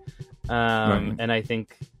better. Right. And I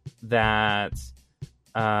think that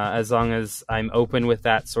as long as I'm open with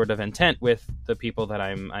that sort of intent with the people that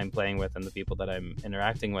I'm playing with and the people that I'm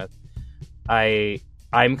interacting with,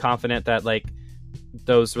 I'm confident that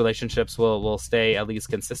those relationships will stay at least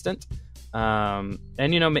consistent. And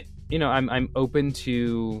I'm open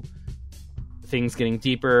to things getting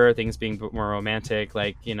deeper, things being more romantic,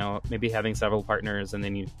 maybe having several partners, and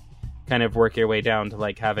then you kind of work your way down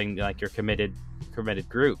to having your committed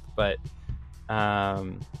group. But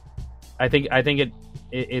I think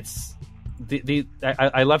it's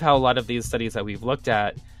I love how a lot of these studies that we've looked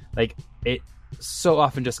at, it so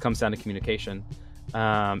often just comes down to communication,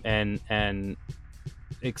 and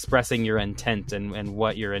expressing your intent and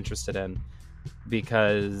what you're interested in,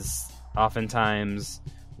 because oftentimes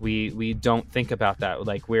we don't think about that.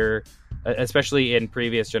 We're, especially in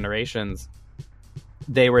previous generations,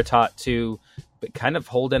 they were taught to kind of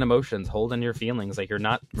hold in emotions, hold in your feelings. You're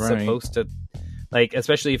not supposed to,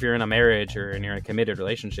 especially if you're in a marriage or you're in a committed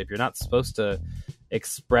relationship, you're not supposed to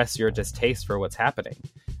express your distaste for what's happening.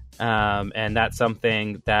 And that's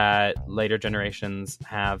something that later generations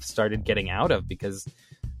have started getting out of, because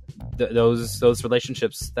those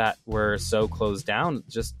relationships that were so closed down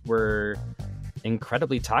just were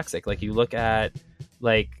incredibly toxic. Like you look at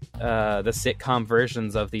like the sitcom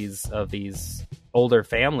versions of these older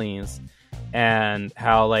families, and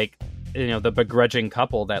how like, you know, the begrudging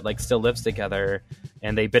couple that like still lives together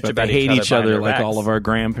and they bitch about hate each other like backs. all of our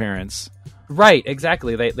grandparents. Right,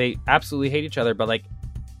 exactly. They absolutely hate each other, but like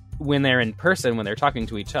when they're in person, when they're talking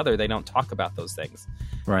to each other, they don't talk about those things.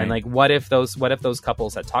 Right. And like, what if those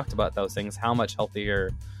couples had talked about those things? How much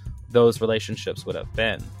healthier those relationships would have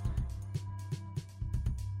been.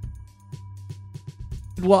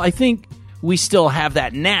 Well, I think we still have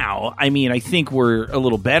that now. I mean, I think we're a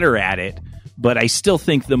little better at it, but I still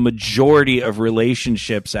think the majority of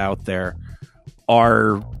relationships out there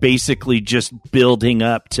are basically just building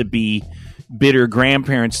up to be bitter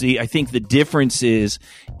grandparents. I think the difference is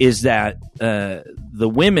that the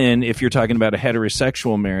women, if you're talking about a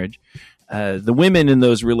heterosexual marriage, the women in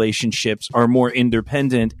those relationships are more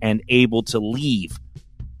independent and able to leave.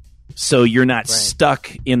 So you're not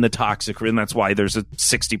stuck in the toxic, and that's why there's a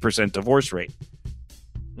 60% divorce rate.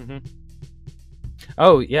 Mm-hmm.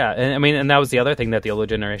 Oh, yeah. And I mean, and that was the other thing that the older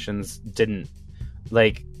generations didn't,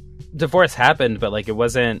 like, divorce happened, but like it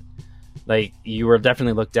wasn't like you were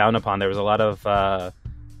definitely looked down upon. There was a lot of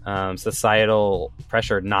societal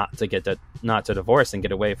pressure not to divorce and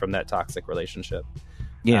get away from that toxic relationship.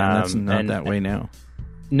 Yeah, that's not that way now.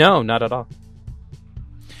 No, not at all.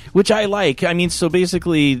 Which I like. I mean, so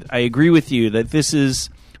basically, I agree with you that this is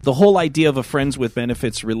the whole idea of a friends with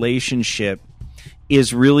benefits relationship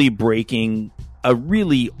is really breaking a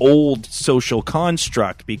really old social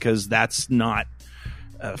construct, because that's not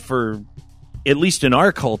for, at least in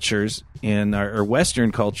our cultures, in our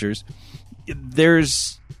Western cultures,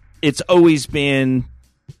 it's always been,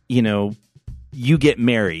 you know, you get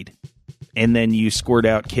married and then you squirt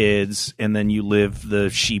out kids and then you live the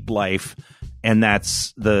sheep life. And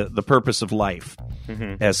that's the purpose of life,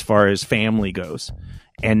 as far as family goes.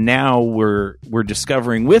 And now we're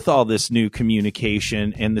discovering, with all this new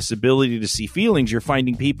communication and this ability to see feelings, you're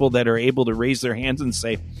finding people that are able to raise their hands and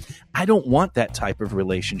say, I don't want that type of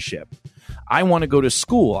relationship. I want to go to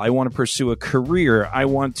school. I want to pursue a career. I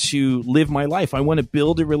want to live my life. I want to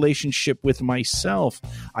build a relationship with myself.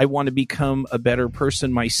 I want to become a better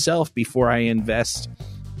person myself before I invest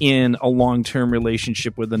in a long-term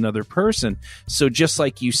relationship with another person. So just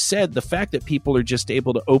like you said, the fact that people are just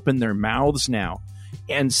able to open their mouths now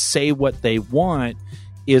and say what they want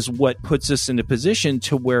is what puts us in a position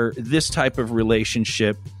to where this type of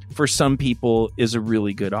relationship for some people is a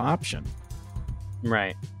really good option.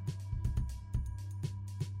 Right.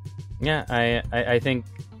 Yeah, I think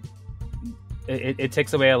it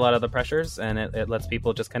takes away a lot of the pressures, and it lets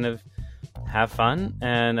people just kind of have fun.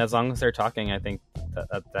 And as long as they're talking, I think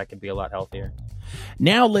that could be a lot healthier.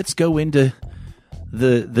 Now let's go into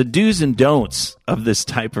the do's and don'ts of this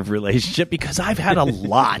type of relationship, because I've had a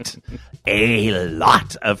lot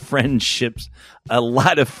of friendships, a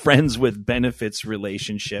lot of friends with benefits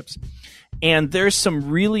relationships. And there's some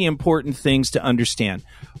really important things to understand.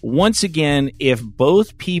 Once again, if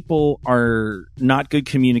both people are not good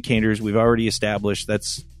communicators, we've already established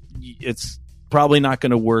it's probably not going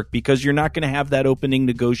to work, because you're not going to have that opening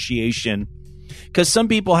negotiation. Because some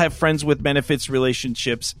people have friends with benefits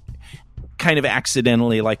relationships kind of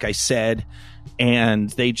accidentally, like I said, and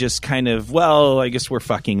they just kind of, well, I guess we're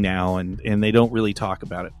fucking now, and they don't really talk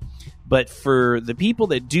about it. But for the people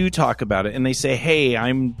that do talk about it, and they say, hey,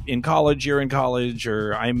 I'm in college, you're in college,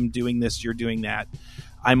 or I'm doing this, you're doing that,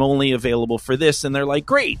 I'm only available for this, and they're like,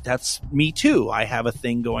 great, that's me too. I have a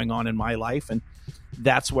thing going on in my life, and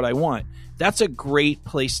that's what I want. That's a great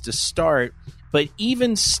place to start. But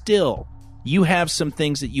even still, you have some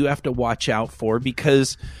things that you have to watch out for,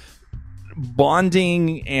 because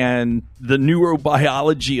bonding and the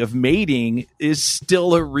neurobiology of mating is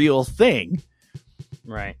still a real thing.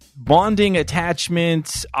 Right. Bonding,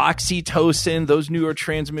 attachment, oxytocin, those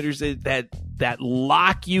neurotransmitters that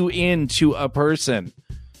lock you into a person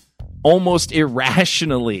almost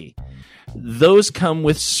irrationally, those come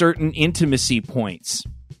with certain intimacy points.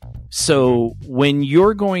 So when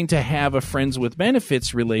you're going to have a friends with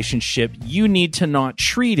benefits relationship, you need to not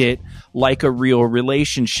treat it like a real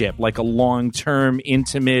relationship, like a long-term,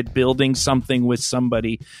 intimate, building something with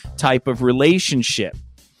somebody type of relationship.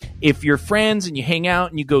 If you're friends and you hang out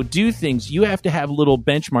and you go do things, you have to have little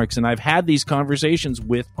benchmarks. And I've had these conversations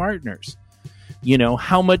with partners. You know,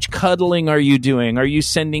 how much cuddling are you doing? Are you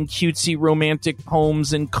sending cutesy romantic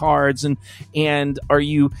poems and cards? And are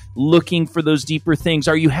you looking for those deeper things?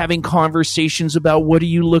 Are you having conversations about what are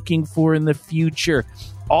you looking for in the future?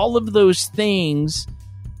 All of those things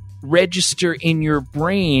register in your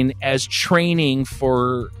brain as training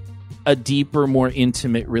for a deeper, more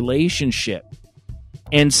intimate relationship.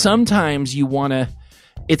 And sometimes you want to,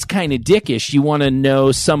 it's kind of dickish. You want to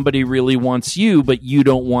know somebody really wants you, but you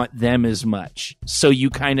don't want them as much. So you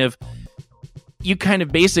kind of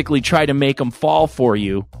basically try to make them fall for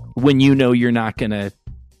you when you know you're not going to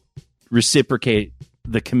reciprocate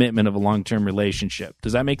the commitment of a long-term relationship.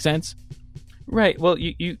 Does that make sense? Right. Well,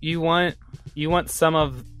 you want some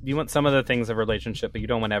of the things of a relationship, but you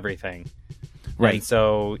don't want everything. Right. And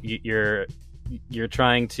so you're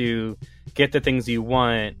trying to get the things you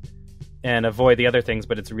want and avoid the other things,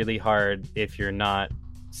 but it's really hard if you're not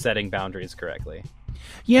setting boundaries correctly.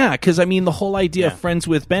 Yeah, because I mean, the whole idea of friends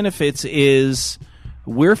with benefits is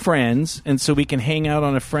we're friends, and so we can hang out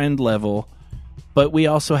on a friend level, but we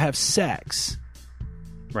also have sex.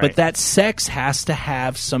 Right. But that sex has to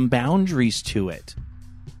have some boundaries to it.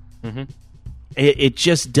 Mm-hmm. It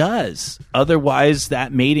just does. Otherwise,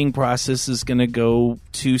 that mating process is going to go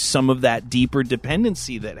to some of that deeper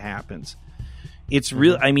dependency that happens. It's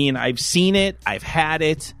real. I mean, I've seen it. I've had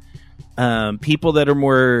it. People that are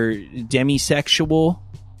more demisexual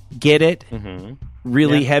get it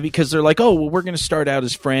really heavy because they're like, oh, well, we're going to start out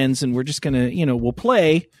as friends and we're just going to, we'll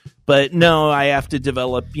play. But no, I have to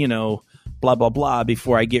develop, blah, blah, blah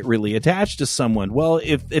before I get really attached to someone. Well,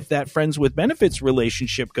 if that friends with benefits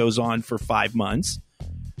relationship goes on for 5 months,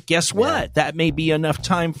 guess what? That may be enough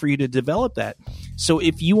time for you to develop that. So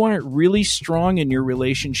if you aren't really strong in your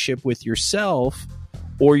relationship with yourself,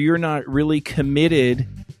 or you're not really committed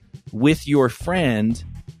with your friend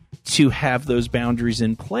to have those boundaries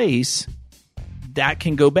in place, that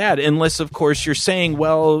can go bad. Unless, of course, you're saying,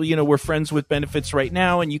 well, we're friends with benefits right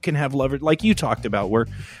now, and you can have lovers, like you talked about,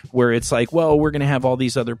 where it's like, well, we're going to have all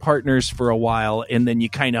these other partners for a while, and then you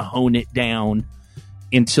kind of hone it down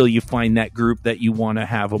until you find that group that you want to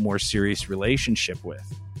have a more serious relationship with.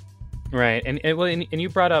 Right. And you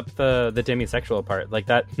brought up the demisexual part. Like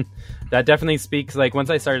that definitely speaks, like once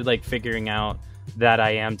I started like figuring out that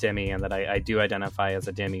I am demi and that I do identify as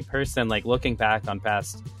a demi person, like looking back on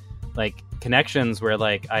past like connections where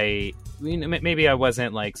like maybe I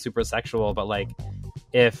wasn't like super sexual, but like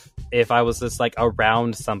if I was just like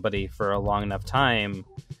around somebody for a long enough time,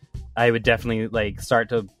 I would definitely like start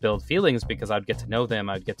to build feelings because I'd get to know them.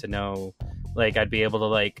 I'd get to know, like, I'd be able to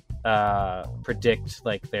like predict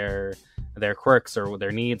like their quirks or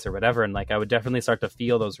their needs or whatever. And like, I would definitely start to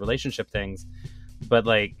feel those relationship things. But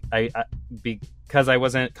like, because I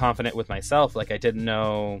wasn't confident with myself, like I didn't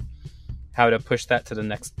know how to push that to the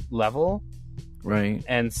next level. Right.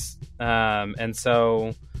 And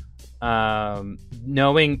so knowing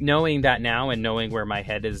that now and knowing where my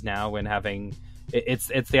head is now and having,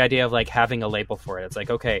 it's the idea of like having a label for it. It's like,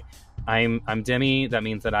 okay, I'm demi. That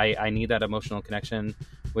means that I need that emotional connection,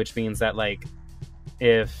 which means that like,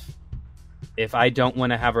 if I don't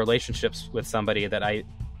want to have relationships with somebody, that I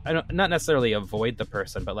don't, not necessarily avoid the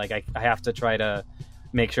person, but like I have to try to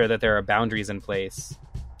make sure that there are boundaries in place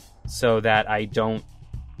so that I don't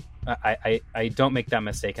make that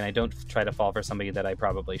mistake and I don't try to fall for somebody that I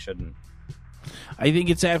probably shouldn't. I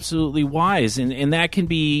think it's absolutely wise, and that can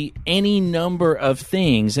be any number of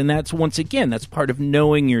things, and that's, once again, that's part of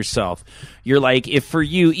knowing yourself. You're like, if for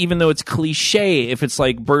you, even though it's cliche, if it's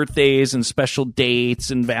like birthdays and special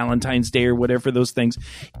dates and Valentine's Day or whatever those things,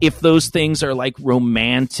 if those things are like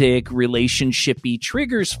romantic, relationship-y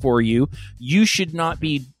triggers for you, you should not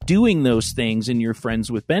be doing those things in your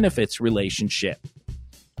friends with benefits relationship.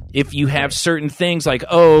 If you have certain things like,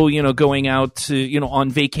 going out to,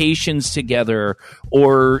 on vacations together,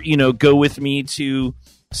 or, go with me to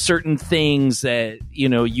certain things that,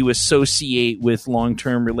 you associate with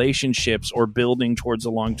long-term relationships or building towards a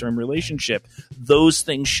long-term relationship, those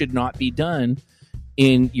things should not be done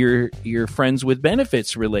in your friends with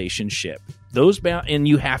benefits relationship. And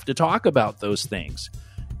you have to talk about those things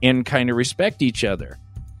and kind of respect each other.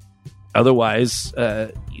 Otherwise,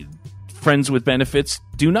 friends with benefits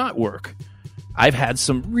do not work. I've had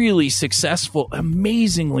some really successful,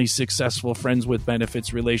 amazingly successful friends with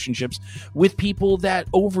benefits relationships with people that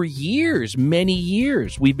over years, many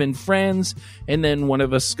years, we've been friends, and then one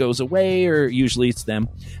of us goes away, or usually it's them,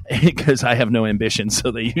 because I have no ambition,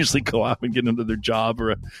 so they usually go off and get another job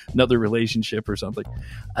or another relationship or something.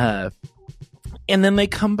 And then they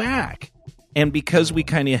come back. And because we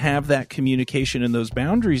kind of have that communication and those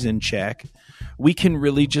boundaries in check, we can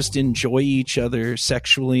really just enjoy each other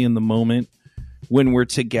sexually in the moment when we're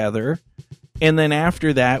together. And then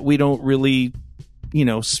after that, we don't really,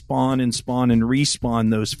 spawn and respawn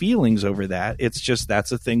those feelings over that. It's just,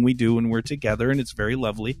 that's a thing we do when we're together, and it's very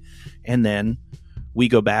lovely. And then we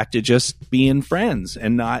go back to just being friends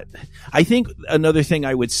and not. I think another thing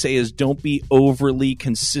I would say is don't be overly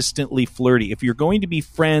consistently flirty. If you're going to be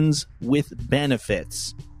friends with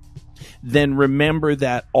benefits, then remember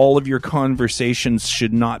that all of your conversations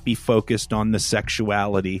should not be focused on the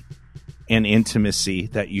sexuality and intimacy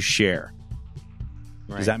that you share.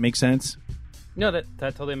 Right. Does that make sense? No, that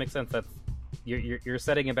totally makes sense. That's you're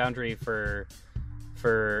setting a boundary for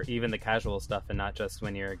even the casual stuff, and not just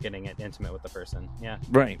when you're getting it intimate with the person. Yeah,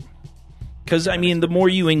 right. Because I mean, the more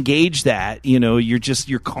you engage that,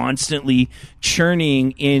 you're constantly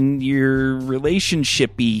churning in your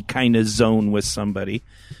relationship-y kind of zone with somebody,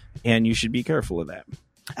 and you should be careful of that.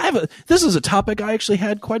 This is a topic I actually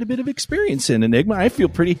had quite a bit of experience in, Enigma. I feel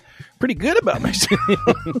pretty good about myself.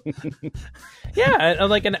 Yeah,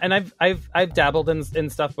 and I've dabbled in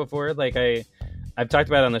stuff before. Like I've talked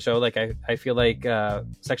about it on the show. Like I feel like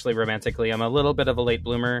sexually, romantically, I'm a little bit of a late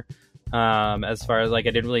bloomer. As far as I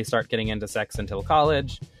didn't really start getting into sex until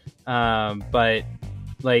college. But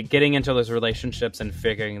getting into those relationships and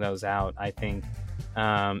figuring those out, I think,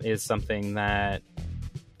 is something that.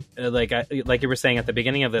 Like you were saying at the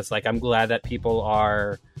beginning of this, I'm glad that people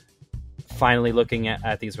are finally looking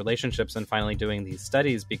at these relationships and finally doing these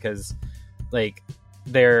studies, because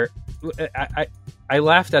they're I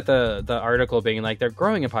laughed at the article being they're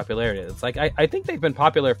growing in popularity. It's I think they've been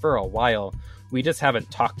popular for a while. We just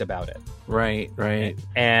haven't talked about it. Right.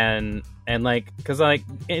 And because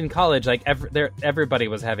in college, everybody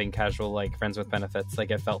was having casual friends with benefits.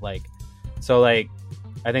 It felt so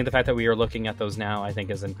I think the fact that we are looking at those now, I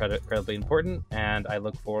think, is incredibly important, and I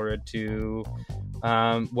look forward to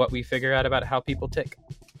what we figure out about how people tick.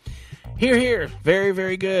 Here. Very,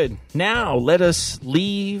 very good. Now, let us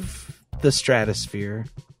leave the stratosphere.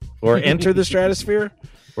 Or enter the stratosphere?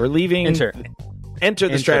 We're leaving... Enter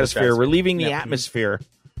the stratosphere. We're leaving the atmosphere.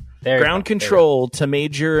 Ground control to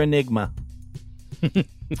Major Enigma.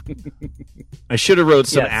 I should have wrote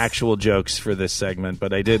some actual jokes for this segment,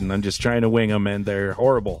 but I didn't. I'm just trying to wing them, and they're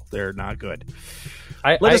horrible. They're not good.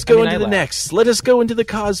 Let us go into the next. Let us go into the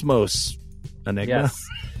cosmos, Enigma. Yes.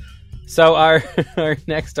 So our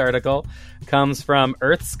next article comes from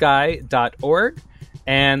earthsky.org,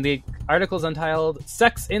 and the article is entitled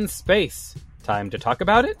Sex in Space. Time to talk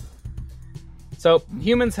about it? So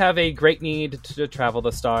humans have a great need to travel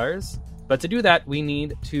the stars, but to do that, we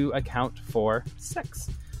need to account for sex.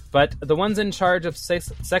 But the ones in charge of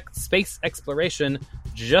space exploration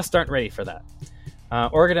just aren't ready for that.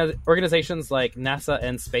 Organizations like NASA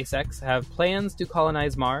and SpaceX have plans to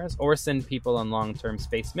colonize Mars or send people on long-term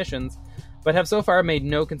space missions, but have so far made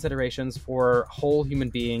no considerations for whole human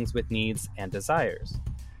beings with needs and desires.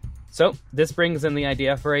 So this brings in the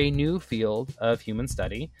idea for a new field of human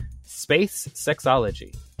study, space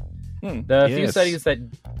sexology. The few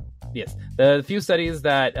studies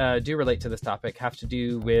that do relate to this topic have to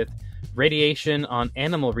do with radiation on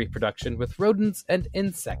animal reproduction with rodents and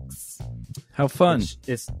insects. How fun.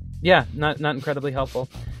 Is not incredibly helpful.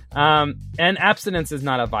 And abstinence is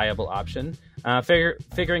not a viable option.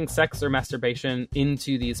 Figuring sex or masturbation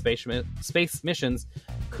into these space missions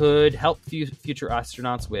could help future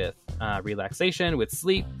astronauts with relaxation, with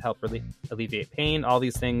sleep, help alleviate pain, all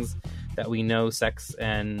these things that we know sex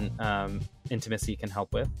and intimacy can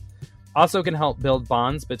help with. Also can help build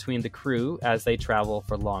bonds between the crew as they travel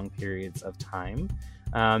for long periods of time.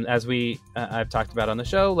 As I've talked about on the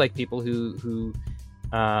show, people who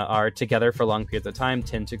are together for long periods of time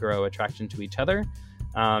tend to grow attraction to each other.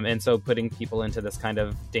 And so putting people into this kind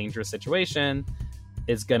of dangerous situation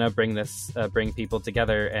is going to bring people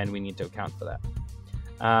together, and we need to account for that.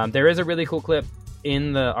 There is a really cool clip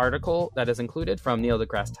in the article that is included from Neil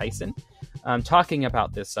deGrasse Tyson talking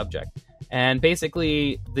about this subject. And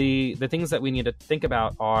basically, the things that we need to think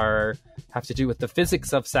about have to do with the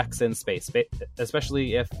physics of sex in space,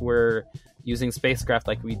 especially if we're using spacecraft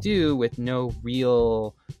like we do with no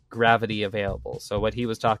real gravity available. So what he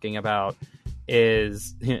was talking about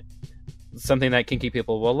is something that kinky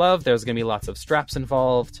people will love. There's going to be lots of straps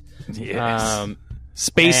involved. Yes.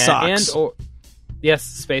 Space socks. Yes,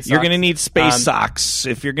 space socks. You're going to need space socks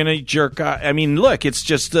if you're going to jerk off. I mean, look, it's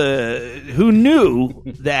just who knew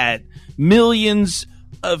that millions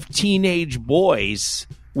of teenage boys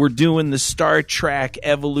were doing the Star Trek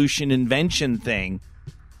evolution invention thing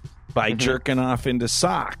by jerking off into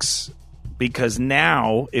socks. Because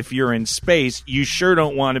now, if you're in space, you sure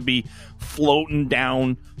don't want to be floating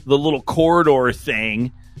down the little corridor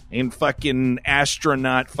thing and fucking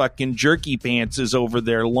astronaut fucking jerky pants is over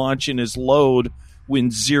there launching his load when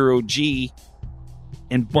 0G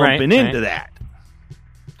and bumping into that.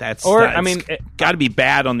 That's got to be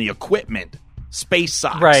bad on the equipment. Space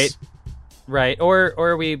socks. Right. Right.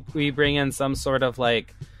 Or we bring in some sort of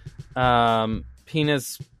like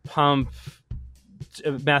penis pump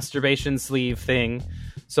masturbation sleeve thing.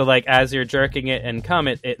 So like as you're jerking it and cum,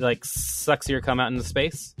 it like sucks your cum out into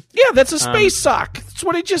space. Yeah, that's a space sock. That's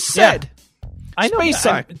what I just said. Yeah. I know. Space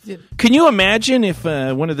sock. Can you imagine if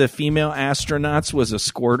one of the female astronauts was a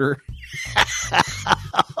squirter?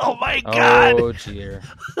 Oh my God. Oh dear.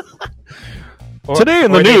 Today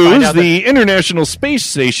in the news, the International Space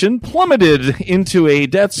Station plummeted into a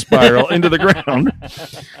death spiral into the ground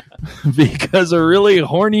because a really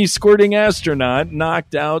horny squirting astronaut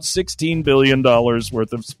knocked out $16 billion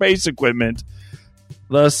worth of space equipment,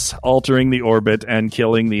 thus altering the orbit and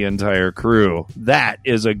killing the entire crew. That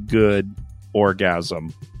is a good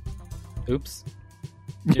orgasm. Oops.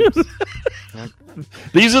 These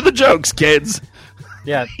are the jokes, kids.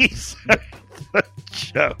 Yeah. These are the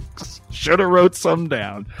jokes. Should have wrote some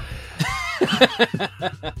down.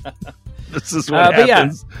 This is what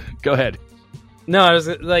happens. Yeah. Go ahead. No, I was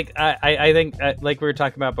like, I think like we were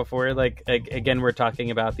talking about before, like again, we're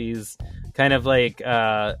talking about these kind of like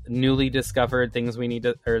newly discovered things we need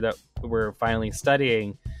to, or that we're finally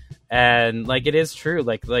studying, and like it is true,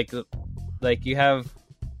 like you have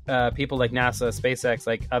people like NASA, SpaceX,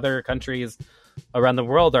 like other countries around the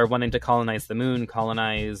world are wanting to colonize the moon,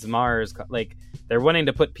 colonize Mars, like they're wanting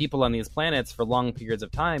to put people on these planets for long periods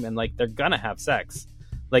of time, and like they're gonna have sex,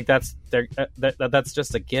 like that's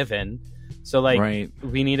just a given. So like right.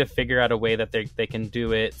 We need to figure out a way that they can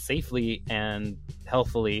do it safely and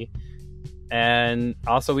healthfully, and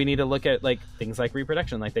also we need to look at like things like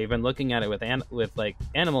reproduction, like they've been looking at it with like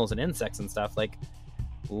animals and insects and stuff. Like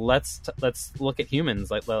let's look at humans,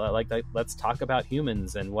 like let's talk about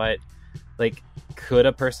humans and what. Like, could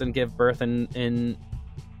a person give birth in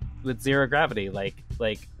with zero gravity? Like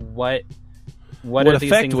what are these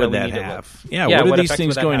effect things would that we that need have? To yeah, what are these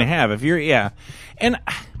things going to have? If you're and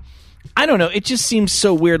I don't know. It just seems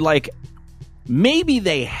so weird. Like maybe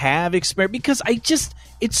they have because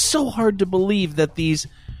it's so hard to believe that these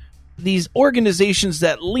organizations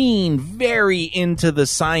that lean very into the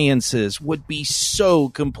sciences would be so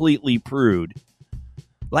completely prude.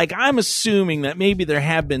 Like, I'm assuming that maybe there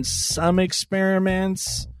have been some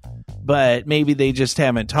experiments, but maybe they just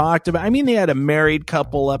haven't talked about. I mean, they had a married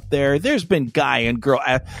couple up there. There's been guy and girl.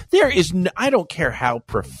 There is no, I don't care how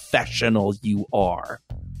professional you are.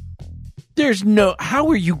 There's no, how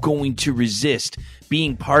are you going to resist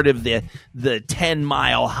being part of the 10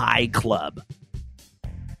 Mile High Club?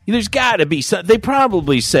 There's got to be some. They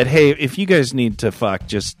probably said, hey, if you guys need to fuck,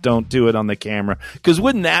 just don't do it on the camera. Because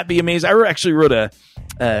wouldn't that be amazing? I actually wrote a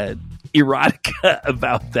erotica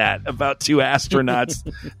about two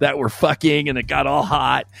astronauts that were fucking and it got all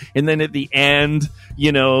hot. And then at the end,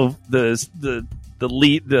 you know, the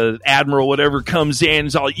lead, the admiral, whatever, comes in.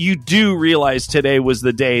 It's all, you do realize today was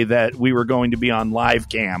the day that we were going to be on live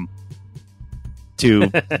cam to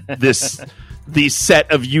the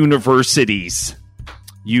set of universities.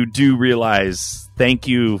 You do realize, thank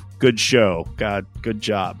you, good show, God, good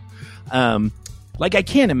job. Like, I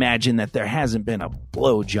can't imagine that there hasn't been a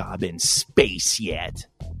blowjob in space yet.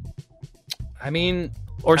 I mean,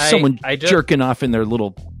 or someone jerking off in their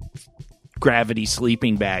little gravity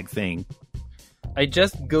sleeping bag thing. I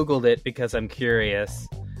just Googled it because I'm curious.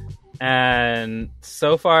 And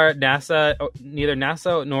so far, neither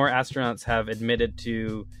NASA nor astronauts have admitted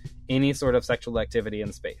to any sort of sexual activity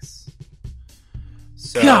in space.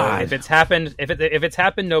 So God. if it's happened,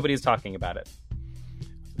 nobody's talking about it.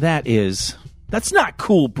 That's not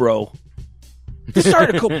cool, bro. This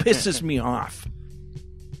article pisses me off.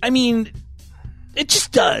 I mean, it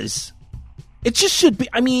just does. It just should be.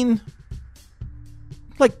 I mean,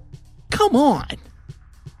 like, come on.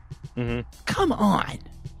 Mm-hmm. Come on.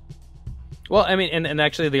 Well, I mean, and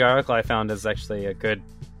actually the article I found is actually a good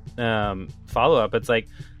follow-up. It's like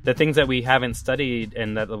the things that we haven't studied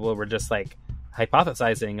and that we're just like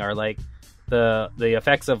hypothesizing are like the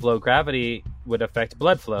effects of low gravity would affect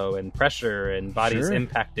blood flow and pressure and bodies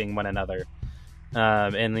impacting one another.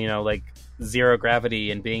 And, you know, like zero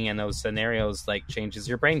gravity and being in those scenarios like changes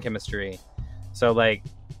your brain chemistry. So like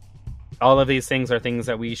all of these things are things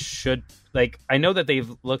that we should, like, I know that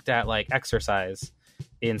they've looked at like exercise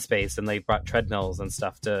in space and they brought treadmills and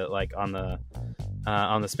stuff to like on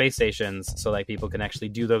the space stations so like people can actually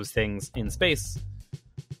do those things in space.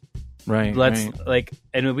 Right. Like,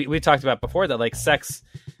 and we talked about before that like sex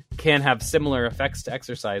can have similar effects to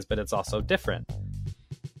exercise, but it's also different.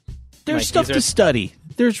 There's stuff to study.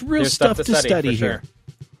 There's real stuff to study here. Sure.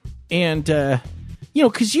 And, you know,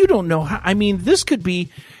 because you don't know how, I mean, this could be,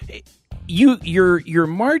 you're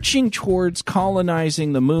marching towards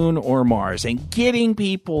colonizing the moon or Mars and getting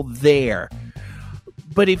people there.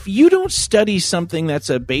 But if you don't study something that's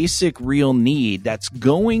a basic real need that's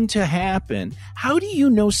going to happen, how do you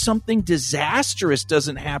know something disastrous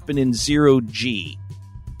doesn't happen in 0G?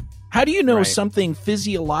 How do you know something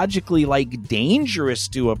physiologically like dangerous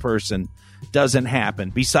to a person doesn't happen,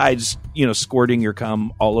 besides, squirting your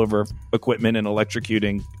cum all over equipment and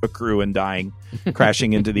electrocuting a crew and dying,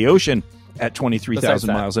 crashing into the ocean at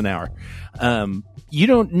 23,000 miles an hour? You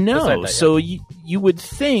don't know. So you would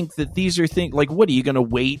think that these are things like, what are you going to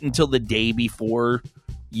wait until the day before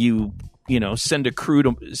you send a crew to,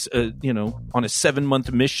 on a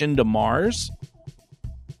 7-month mission to Mars?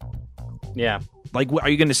 Yeah. Like, are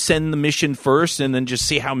you going to send the mission first and then just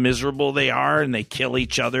see how miserable they are and they kill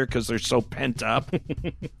each other because they're so pent up?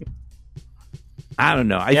 I don't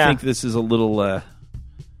know. I think this is a little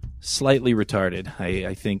slightly retarded.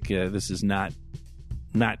 I think this is not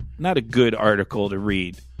a good article to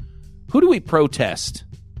read. Who do we protest?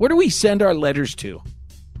 Where do we send our letters to?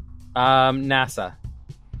 NASA.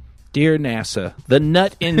 Dear NASA, the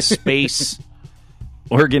Nut in Space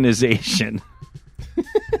organization.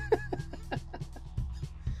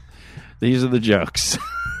 These are the jokes.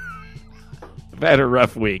 I've had a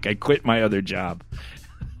rough week. I quit my other job.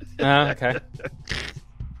 Okay.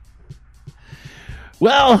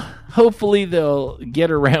 Well, hopefully they'll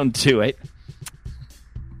get around to it.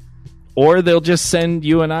 Or they'll just send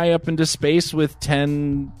you and I up into space with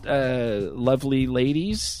 10 lovely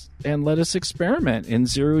ladies and let us experiment in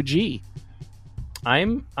 0G. I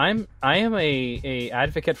am a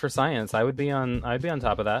advocate for science. I'd be on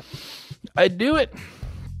top of that. I'd do it.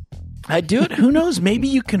 Who knows? Maybe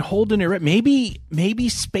you can hold an erect. Maybe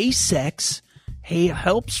SpaceX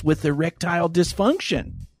helps with erectile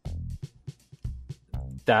dysfunction.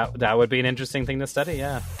 That would be an interesting thing to study.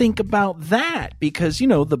 Yeah. Think about that, because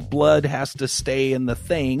the blood has to stay in the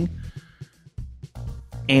thing,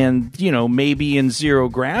 and maybe in zero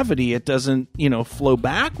gravity it doesn't flow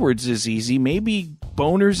backwards as easy. Maybe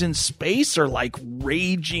boners in space are like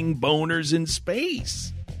raging boners in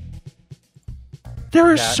space. There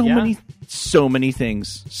are so many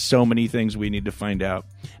things we need to find out.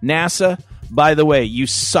 NASA, by the way, you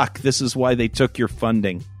suck. This is why they took your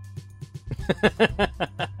funding.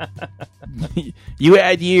 You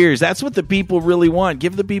had years. That's what the people really want.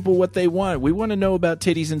 Give the people what they want. We want to know about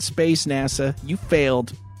titties in space, NASA. You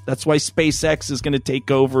failed. That's why SpaceX is going to take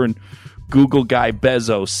over and Google guy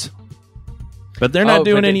Bezos. But they're not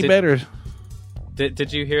doing any better.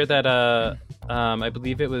 Did you hear that? I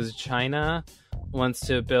believe it was China wants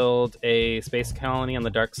to build a space colony on the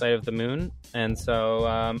dark side of the moon, and so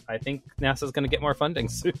I think NASA's going to get more funding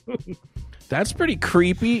soon. That's pretty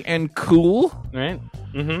creepy and cool, right?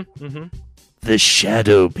 Mm-hmm. The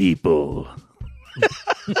Shadow People.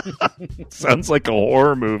 Sounds like a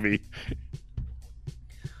horror movie.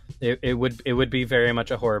 It would be very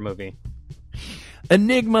much a horror movie.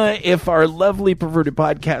 Enigma, if our lovely Perverted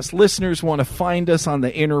Podcast listeners want to find us on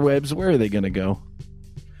the interwebs, where are they going to go?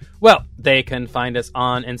 Well, they can find us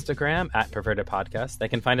on Instagram at Perverted Podcast. They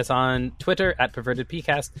can find us on Twitter at Perverted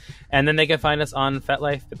PCast. And then they can find us on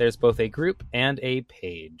FetLife. But there's both a group and a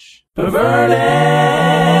page. Perverted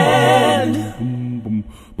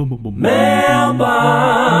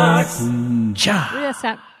Mailbox. Yes,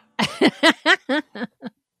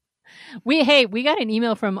 we got an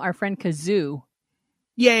email from our friend Kazoo.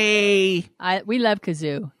 Yay! We love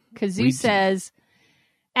Kazoo. Kazoo says,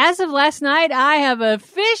 as of last night, I have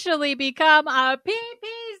officially become a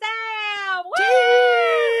pee-pee Sam!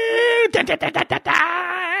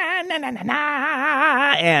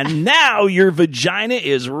 And now your vagina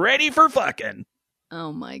is ready for fucking.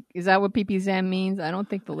 Oh my! Is that what pee-pee Zam means? I don't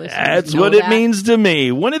think the listeners That's know what that. it means to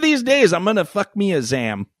me. One of these days, I'm gonna fuck me a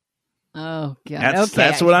Zam. Oh god!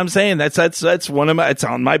 That's what I'm saying. That's one of my. It's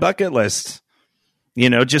on my bucket list.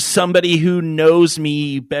 Just somebody who knows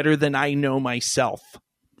me better than I know myself.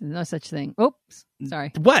 There's no such thing. Oops,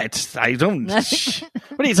 sorry. What? I don't.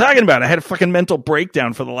 What are you talking about? I had a fucking mental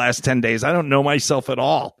breakdown for the last 10 days. I don't know myself at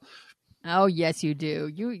all. Oh yes, you do.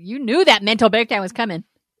 You knew that mental breakdown was coming.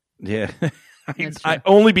 Yeah. I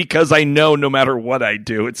only because I know no matter what I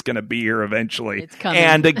do, it's going to be here eventually. It's coming.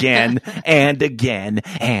 And again, and again,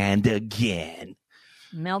 and again.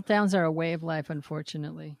 Meltdowns are a way of life,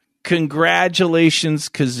 unfortunately. Congratulations,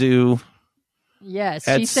 Kazoo. Yes,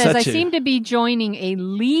 she says, I seem to be joining a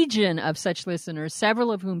legion of such listeners,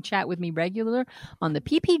 several of whom chat with me regular on the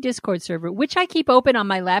PP Discord server, which I keep open on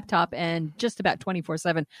my laptop and just about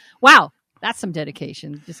 24/7. Wow. That's some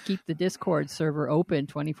dedication. Just keep the Discord server open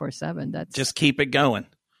 24/7. That's just keep it going.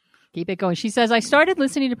 Keep it going. She says, I started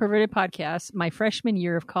listening to Perverted Podcasts my freshman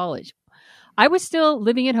year of college. I was still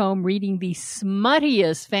living at home reading the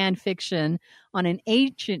smuttiest fan fiction on an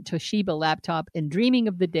ancient Toshiba laptop and dreaming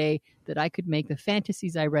of the day that I could make the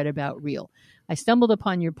fantasies I read about real. I stumbled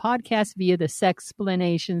upon your podcast via the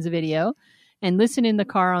Sexplanations video and listened in the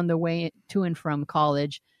car on the way to and from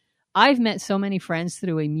college. I've met so many friends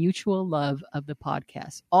through a mutual love of the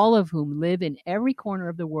podcast, all of whom live in every corner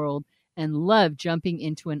of the world and love jumping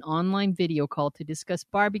into an online video call to discuss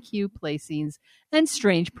barbecue, place scenes, and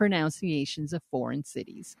strange pronunciations of foreign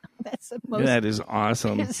cities. That's the most... That is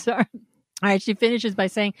awesome. Sorry. All right, she finishes by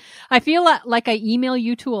saying, I feel like I email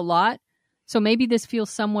you two a lot, so maybe this feels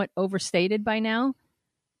somewhat overstated by now,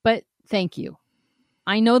 but thank you.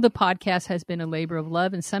 I know the podcast has been a labor of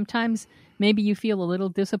love, and sometimes maybe you feel a little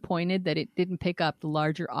disappointed that it didn't pick up the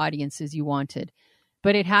larger audiences you wanted,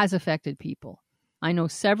 but it has affected people. I know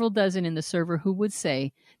several dozen in the server who would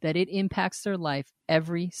say that it impacts their life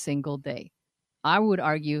every single day. I would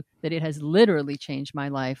argue that it has literally changed my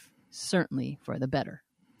life, certainly for the better.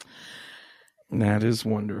 That is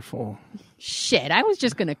wonderful. Shit, I was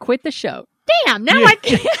just going to quit the show. Damn, now I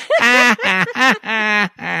can't.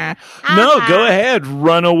 No, go ahead.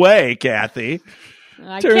 Run away, Kathy.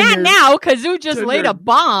 I can't now. Kazoo just laid a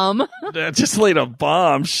bomb. Just laid a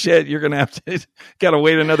bomb. Shit, you're going to have to got to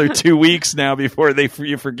wait another 2 weeks now before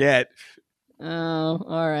you forget. Oh,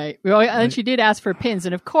 all right. Well, and she did ask for pins,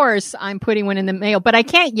 and of course, I'm putting one in the mail, but I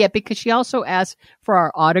can't yet because she also asked for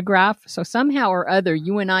our autograph. So somehow or other,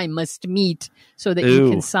 you and I must meet so that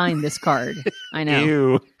you can sign this card. I know.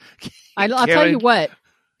 Ew. I'll tell you what.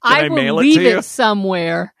 I will leave it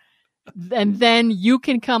somewhere, and then you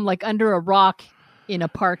can come like under a rock in a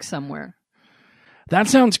park somewhere. That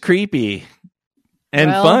sounds creepy. And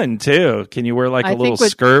fun, too. Can you wear like a little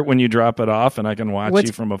skirt when you drop it off and I can watch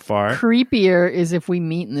you from afar? Creepier is if we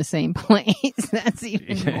meet in the same place. That's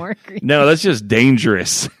even more creepy. No, that's just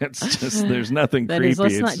dangerous. It's just, there's nothing creepy.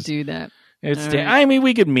 Let's not do that. I mean,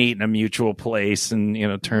 we could meet in a mutual place and,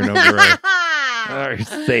 turn over our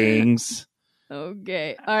things.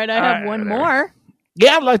 Okay. All right. I have one more.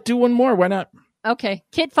 Yeah, let's do one more. Why not? Okay.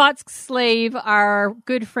 Kit Fox Slave, our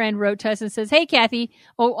good friend, wrote to us and says, hey, Kathy.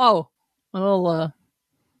 A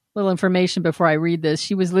little information before I read this.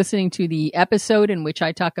 She was listening to the episode in which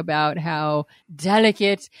I talk about how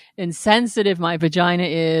delicate and sensitive my vagina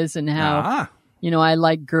is and how, I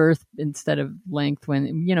like girth instead of length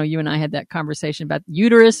when, you and I had that conversation about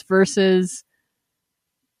uterus versus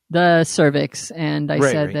the cervix. And I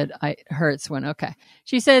said that it hurts when, okay.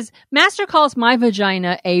 She says, Master calls my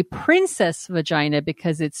vagina a princess vagina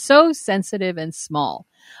because it's so sensitive and small.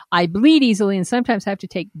 I bleed easily and sometimes have to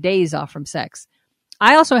take days off from sex.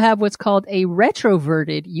 I also have what's called a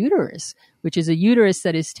retroverted uterus, which is a uterus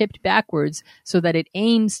that is tipped backwards so that it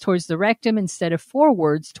aims towards the rectum instead of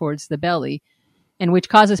forwards towards the belly, and which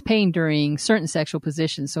causes pain during certain sexual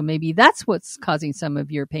positions. So maybe that's what's causing some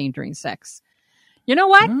of your pain during sex. You know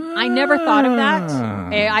what? I never thought of that.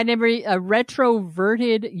 A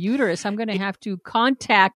retroverted uterus. I'm going to have to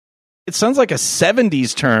contact. It sounds like a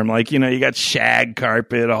 70s term. Like, you got shag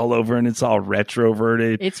carpet all over and it's all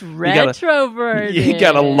retroverted. It's retroverted. You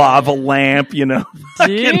got a lava lamp,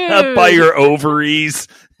 fucking up by your ovaries.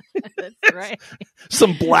 That's right.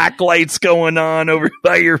 Some black lights going on over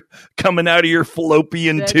by coming out of your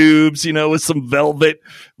fallopian tubes, with some velvet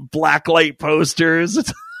black light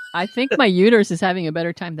posters. I think my uterus is having a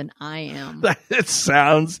better time than I am. It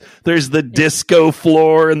sounds. There's the disco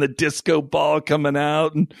floor and the disco ball coming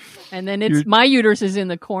out, and then my uterus is in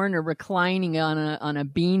the corner, reclining on a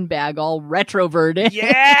beanbag, all retroverted.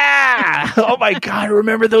 Yeah. Oh my God!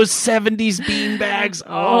 Remember those 70s beanbags?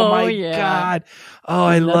 Oh my God! Oh,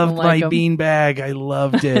 I loved my beanbag. I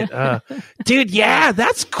loved it, dude. Yeah,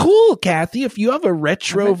 that's cool, Kathy. If you have a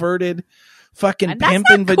retroverted fucking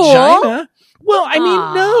pimpin' vagina. Well, I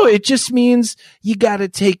mean, no, it just means you got to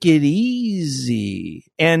take it easy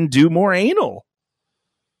and do more anal.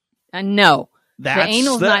 No, the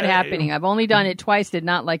anal's not happening. I've only done it twice, did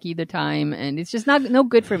not like either time, and it's just no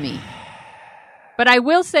good for me. But I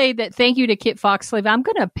will say that thank you to Kit Fox Slave. I'm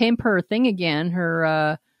going to pimp her thing again,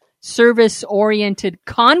 her service-oriented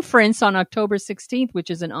conference on October 16th,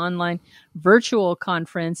 which is an online virtual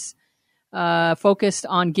conference focused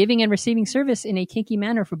on giving and receiving service in a kinky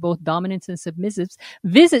manner for both dominants and submissives.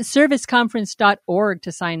 Visit serviceconference.org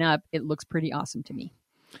to sign up. It looks pretty awesome to me.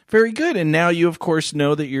 Very good. And now you, of course,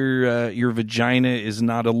 know that your vagina is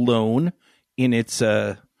not alone in its,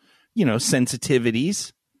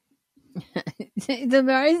 sensitivities. It's a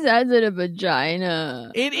very sensitive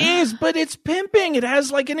vagina. It is, but it's pimping. It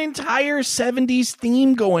has like an entire 70s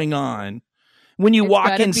theme going on. when you It's walk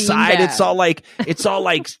gotta be inside, that. it's all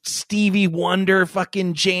like Stevie Wonder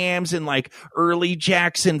fucking jams and like early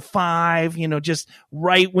Jackson 5, you know, just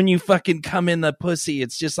right when you fucking come in the pussy,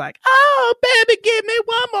 it's just like, oh baby, give me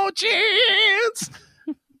one more chance.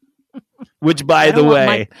 Which, by the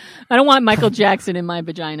way, I don't want Michael Jackson in my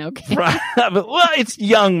vagina. Okay. well, it's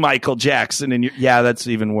young Michael Jackson, and that's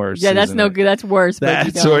even worse. Yeah, that's isn't no it? good. That's worse. But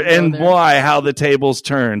you That's don't where, go and there. why how the tables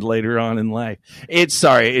turned later on in life. It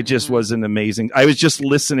just wasn't amazing. I was just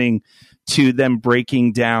listening to them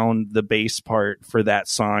breaking down the bass part for that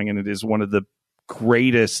song, and it is one of the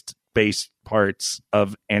greatest bass parts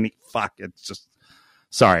of any. It's just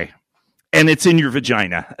sorry. And it's in your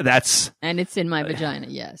vagina. And it's in my vagina,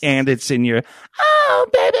 yes. And it's in your, oh,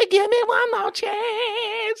 baby, give me one more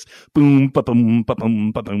chance. Boom, ba-boom,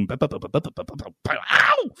 ba-boom, ba-boom, ba-boom, ba-boom.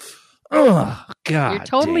 Ow! Oh, God. You're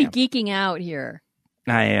totally damn. geeking out here.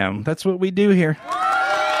 I am. That's what we do here. Yay!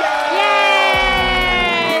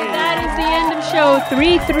 That is the end of show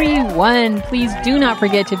 331. Please do not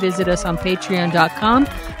forget to visit us on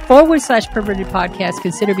patreon.com/perverted podcast.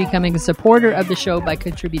 Consider becoming a supporter of the show by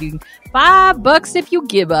contributing $5 if you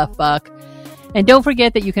give a fuck. And don't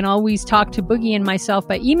forget that you can always talk to Boogie and myself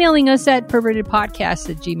by emailing us at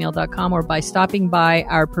pervertedpodcast@gmail.com or by stopping by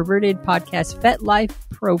our Perverted Podcast FetLife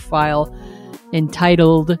profile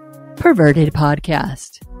entitled Perverted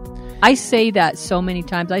Podcast. I say that so many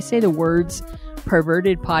times. I say the words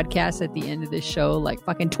Perverted Podcast at the end of this show like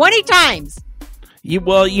fucking 20 times.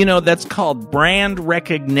 That's called brand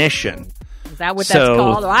recognition. Is that what So, that's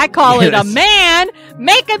called? I call it a yes. man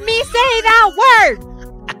making me say that word.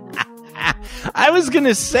 I was going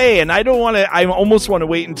to say, and I almost want to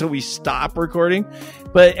wait until we stop recording.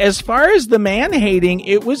 But as far as the man hating,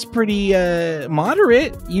 it was pretty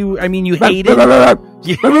moderate. You hated down,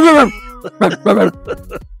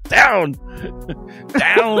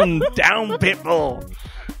 Pitbull,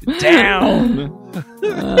 down.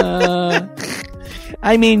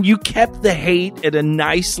 You kept the hate at a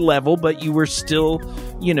nice level, but you were still,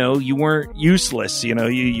 you weren't useless.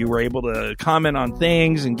 You were able to comment on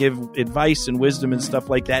things and give advice and wisdom and stuff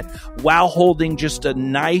like that while holding just a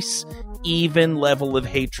nice, even level of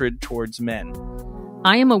hatred towards men.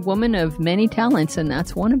 I am a woman of many talents, and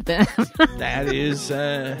that's one of them. That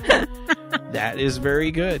is very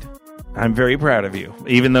good. I'm very proud of you,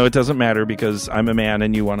 even though it doesn't matter because I'm a man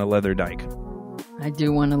and you want a leather dyke. I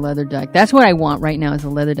do want a leather dyke. That's what I want right now is a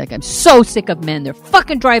leather dyke. I'm so sick of men. They're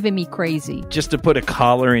fucking driving me crazy. Just to put a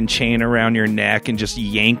collar and chain around your neck and just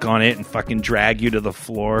yank on it and fucking drag you to the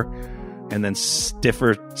floor and then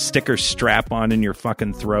sticker strap on in your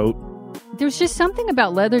fucking throat. There's just something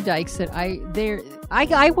about leather dykes that I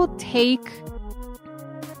will take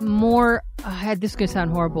more, this is going to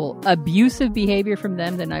sound horrible, abusive behavior from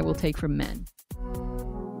them than I will take from men.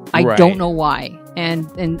 I Right. don't know why.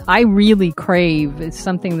 And I really crave, it's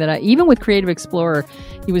something that even with Creative Explorer,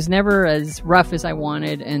 he was never as rough as I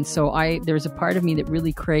wanted. And so there's a part of me that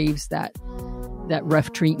really craves that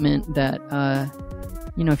rough treatment that,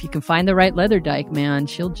 if you can find the right leather dyke, man,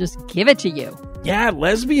 she'll just give it to you. Yeah,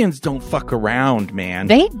 lesbians don't fuck around, man.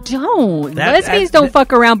 They don't. Lesbians don't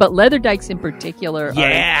fuck around, but leather dykes in particular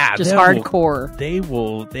are just hardcore. They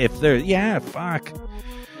will, if they're, fuck.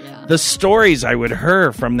 Yeah. The stories I would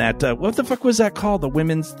hear from that, what the fuck was that called?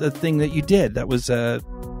 The thing that you did. That was, Yeah,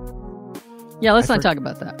 let's not talk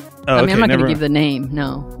about that. Oh, I'm okay, not going never- to give the name.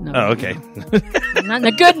 No. Oh, okay. I'm not in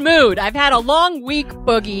a good mood. I've had a long week,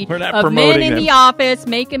 Boogie, We're not of men promoting in them. the office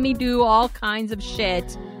making me do all kinds of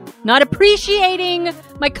shit, not appreciating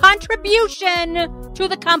my contribution to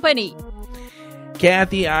the company.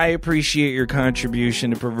 Kathy, I appreciate your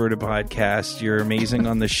contribution to Perverted Podcast. You're amazing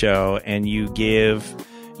on the show, and you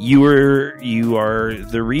are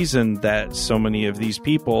the reason that so many of these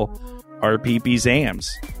people are pee-pee zams.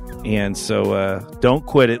 And so don't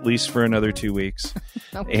quit at least for another 2 weeks.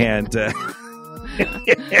 Okay. And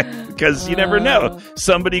because you never know.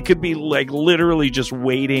 Somebody could be like literally just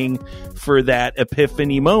waiting for that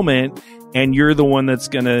epiphany moment, and you're the one that's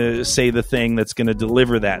going to say the thing that's going to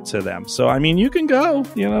deliver that to them. So, you can go.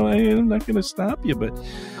 I'm not going to stop you, but,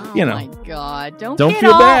 Oh you know. my God. Don't Don't get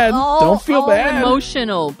feel all, bad. all- Don't feel all bad.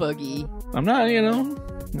 emotional, Boogie. I'm not,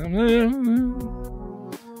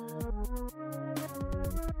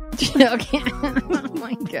 Okay. Oh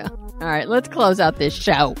my God. All right, let's close out this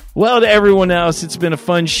show. Well, to everyone else, it's been a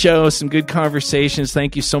fun show, some good conversations.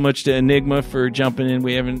 Thank you so much to Enigma for jumping in.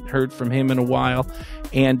 We haven't heard from him in a while.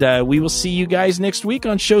 And we will see you guys next week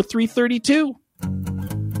on show 332.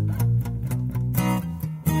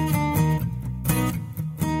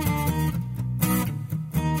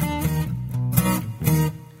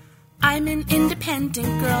 I'm an independent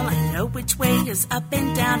independent girl. I know which way is up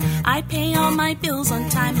and down. I pay all my bills on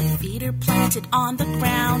time. My feet are planted on the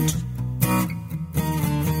ground.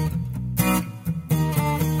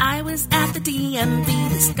 I was at the DMV.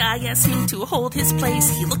 This guy asked me to hold his place.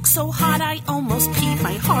 He looked so hot I almost peed.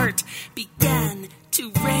 My heart began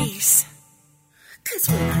to race. 'Cause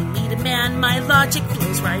when I meet a man, my logic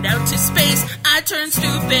blows right out to space. I turn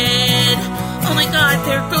stupid. Oh my god,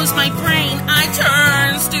 there goes my brain. I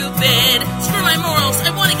turn stupid. Screw my morals,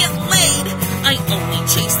 I want to get laid. I only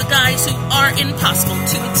chase the guys who are impossible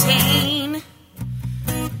to attain.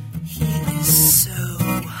 He is so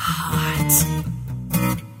hot.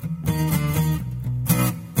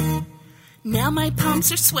 Now my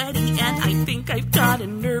palms are sweaty and I think I've got a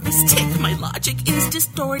nervous tick. My logic is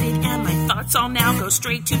distorted and my thoughts all now go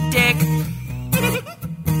straight to dick.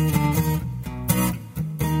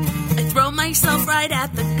 I throw myself right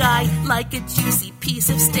at the guy like a juicy piece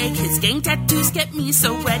of steak. His gang tattoos get me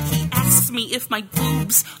so wet he asks me if my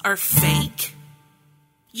boobs are fake.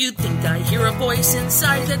 You'd think I hear a voice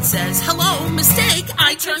inside that says, hello, mistake,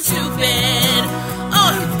 I turn stupid.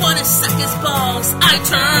 Oh, I want to suck his balls. I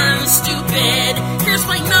turn stupid. Here's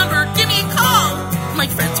my number, give me a call. My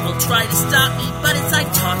friends will try to stop me, but it's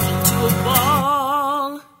like talking to a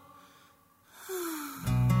wall.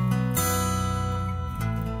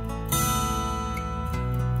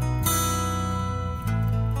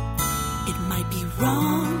 It might be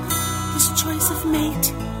wrong, this choice of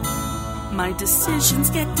mate. My decisions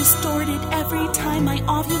get distorted every time I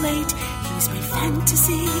ovulate. He's my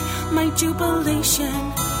fantasy, my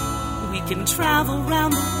jubilation. We can travel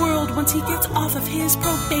around the world once he gets off of his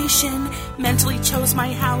probation. Mentally chose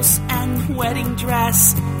my house and wedding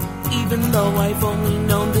dress, even though I've only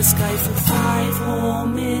known this guy for 5 whole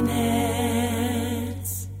minutes.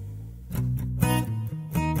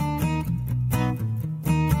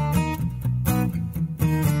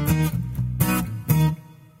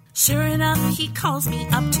 Sure enough, he calls me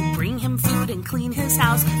up to bring him food and clean his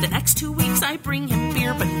house. The next 2 weeks I bring him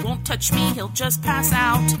beer, but he won't touch me, he'll just pass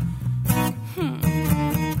out.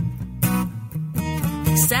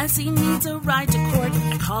 He says he needs a ride to court.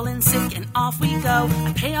 I call in sick and off we go.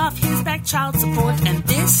 I pay off his back child support, and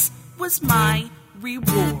this was my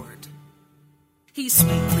reward. He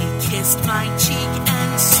sweetly kissed my cheek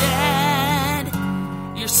and said,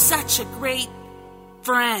 "You're such a great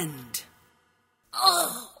friend."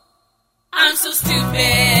 Oh, I'm so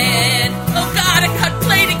stupid. Oh God, I got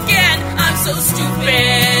played again. I'm so stupid.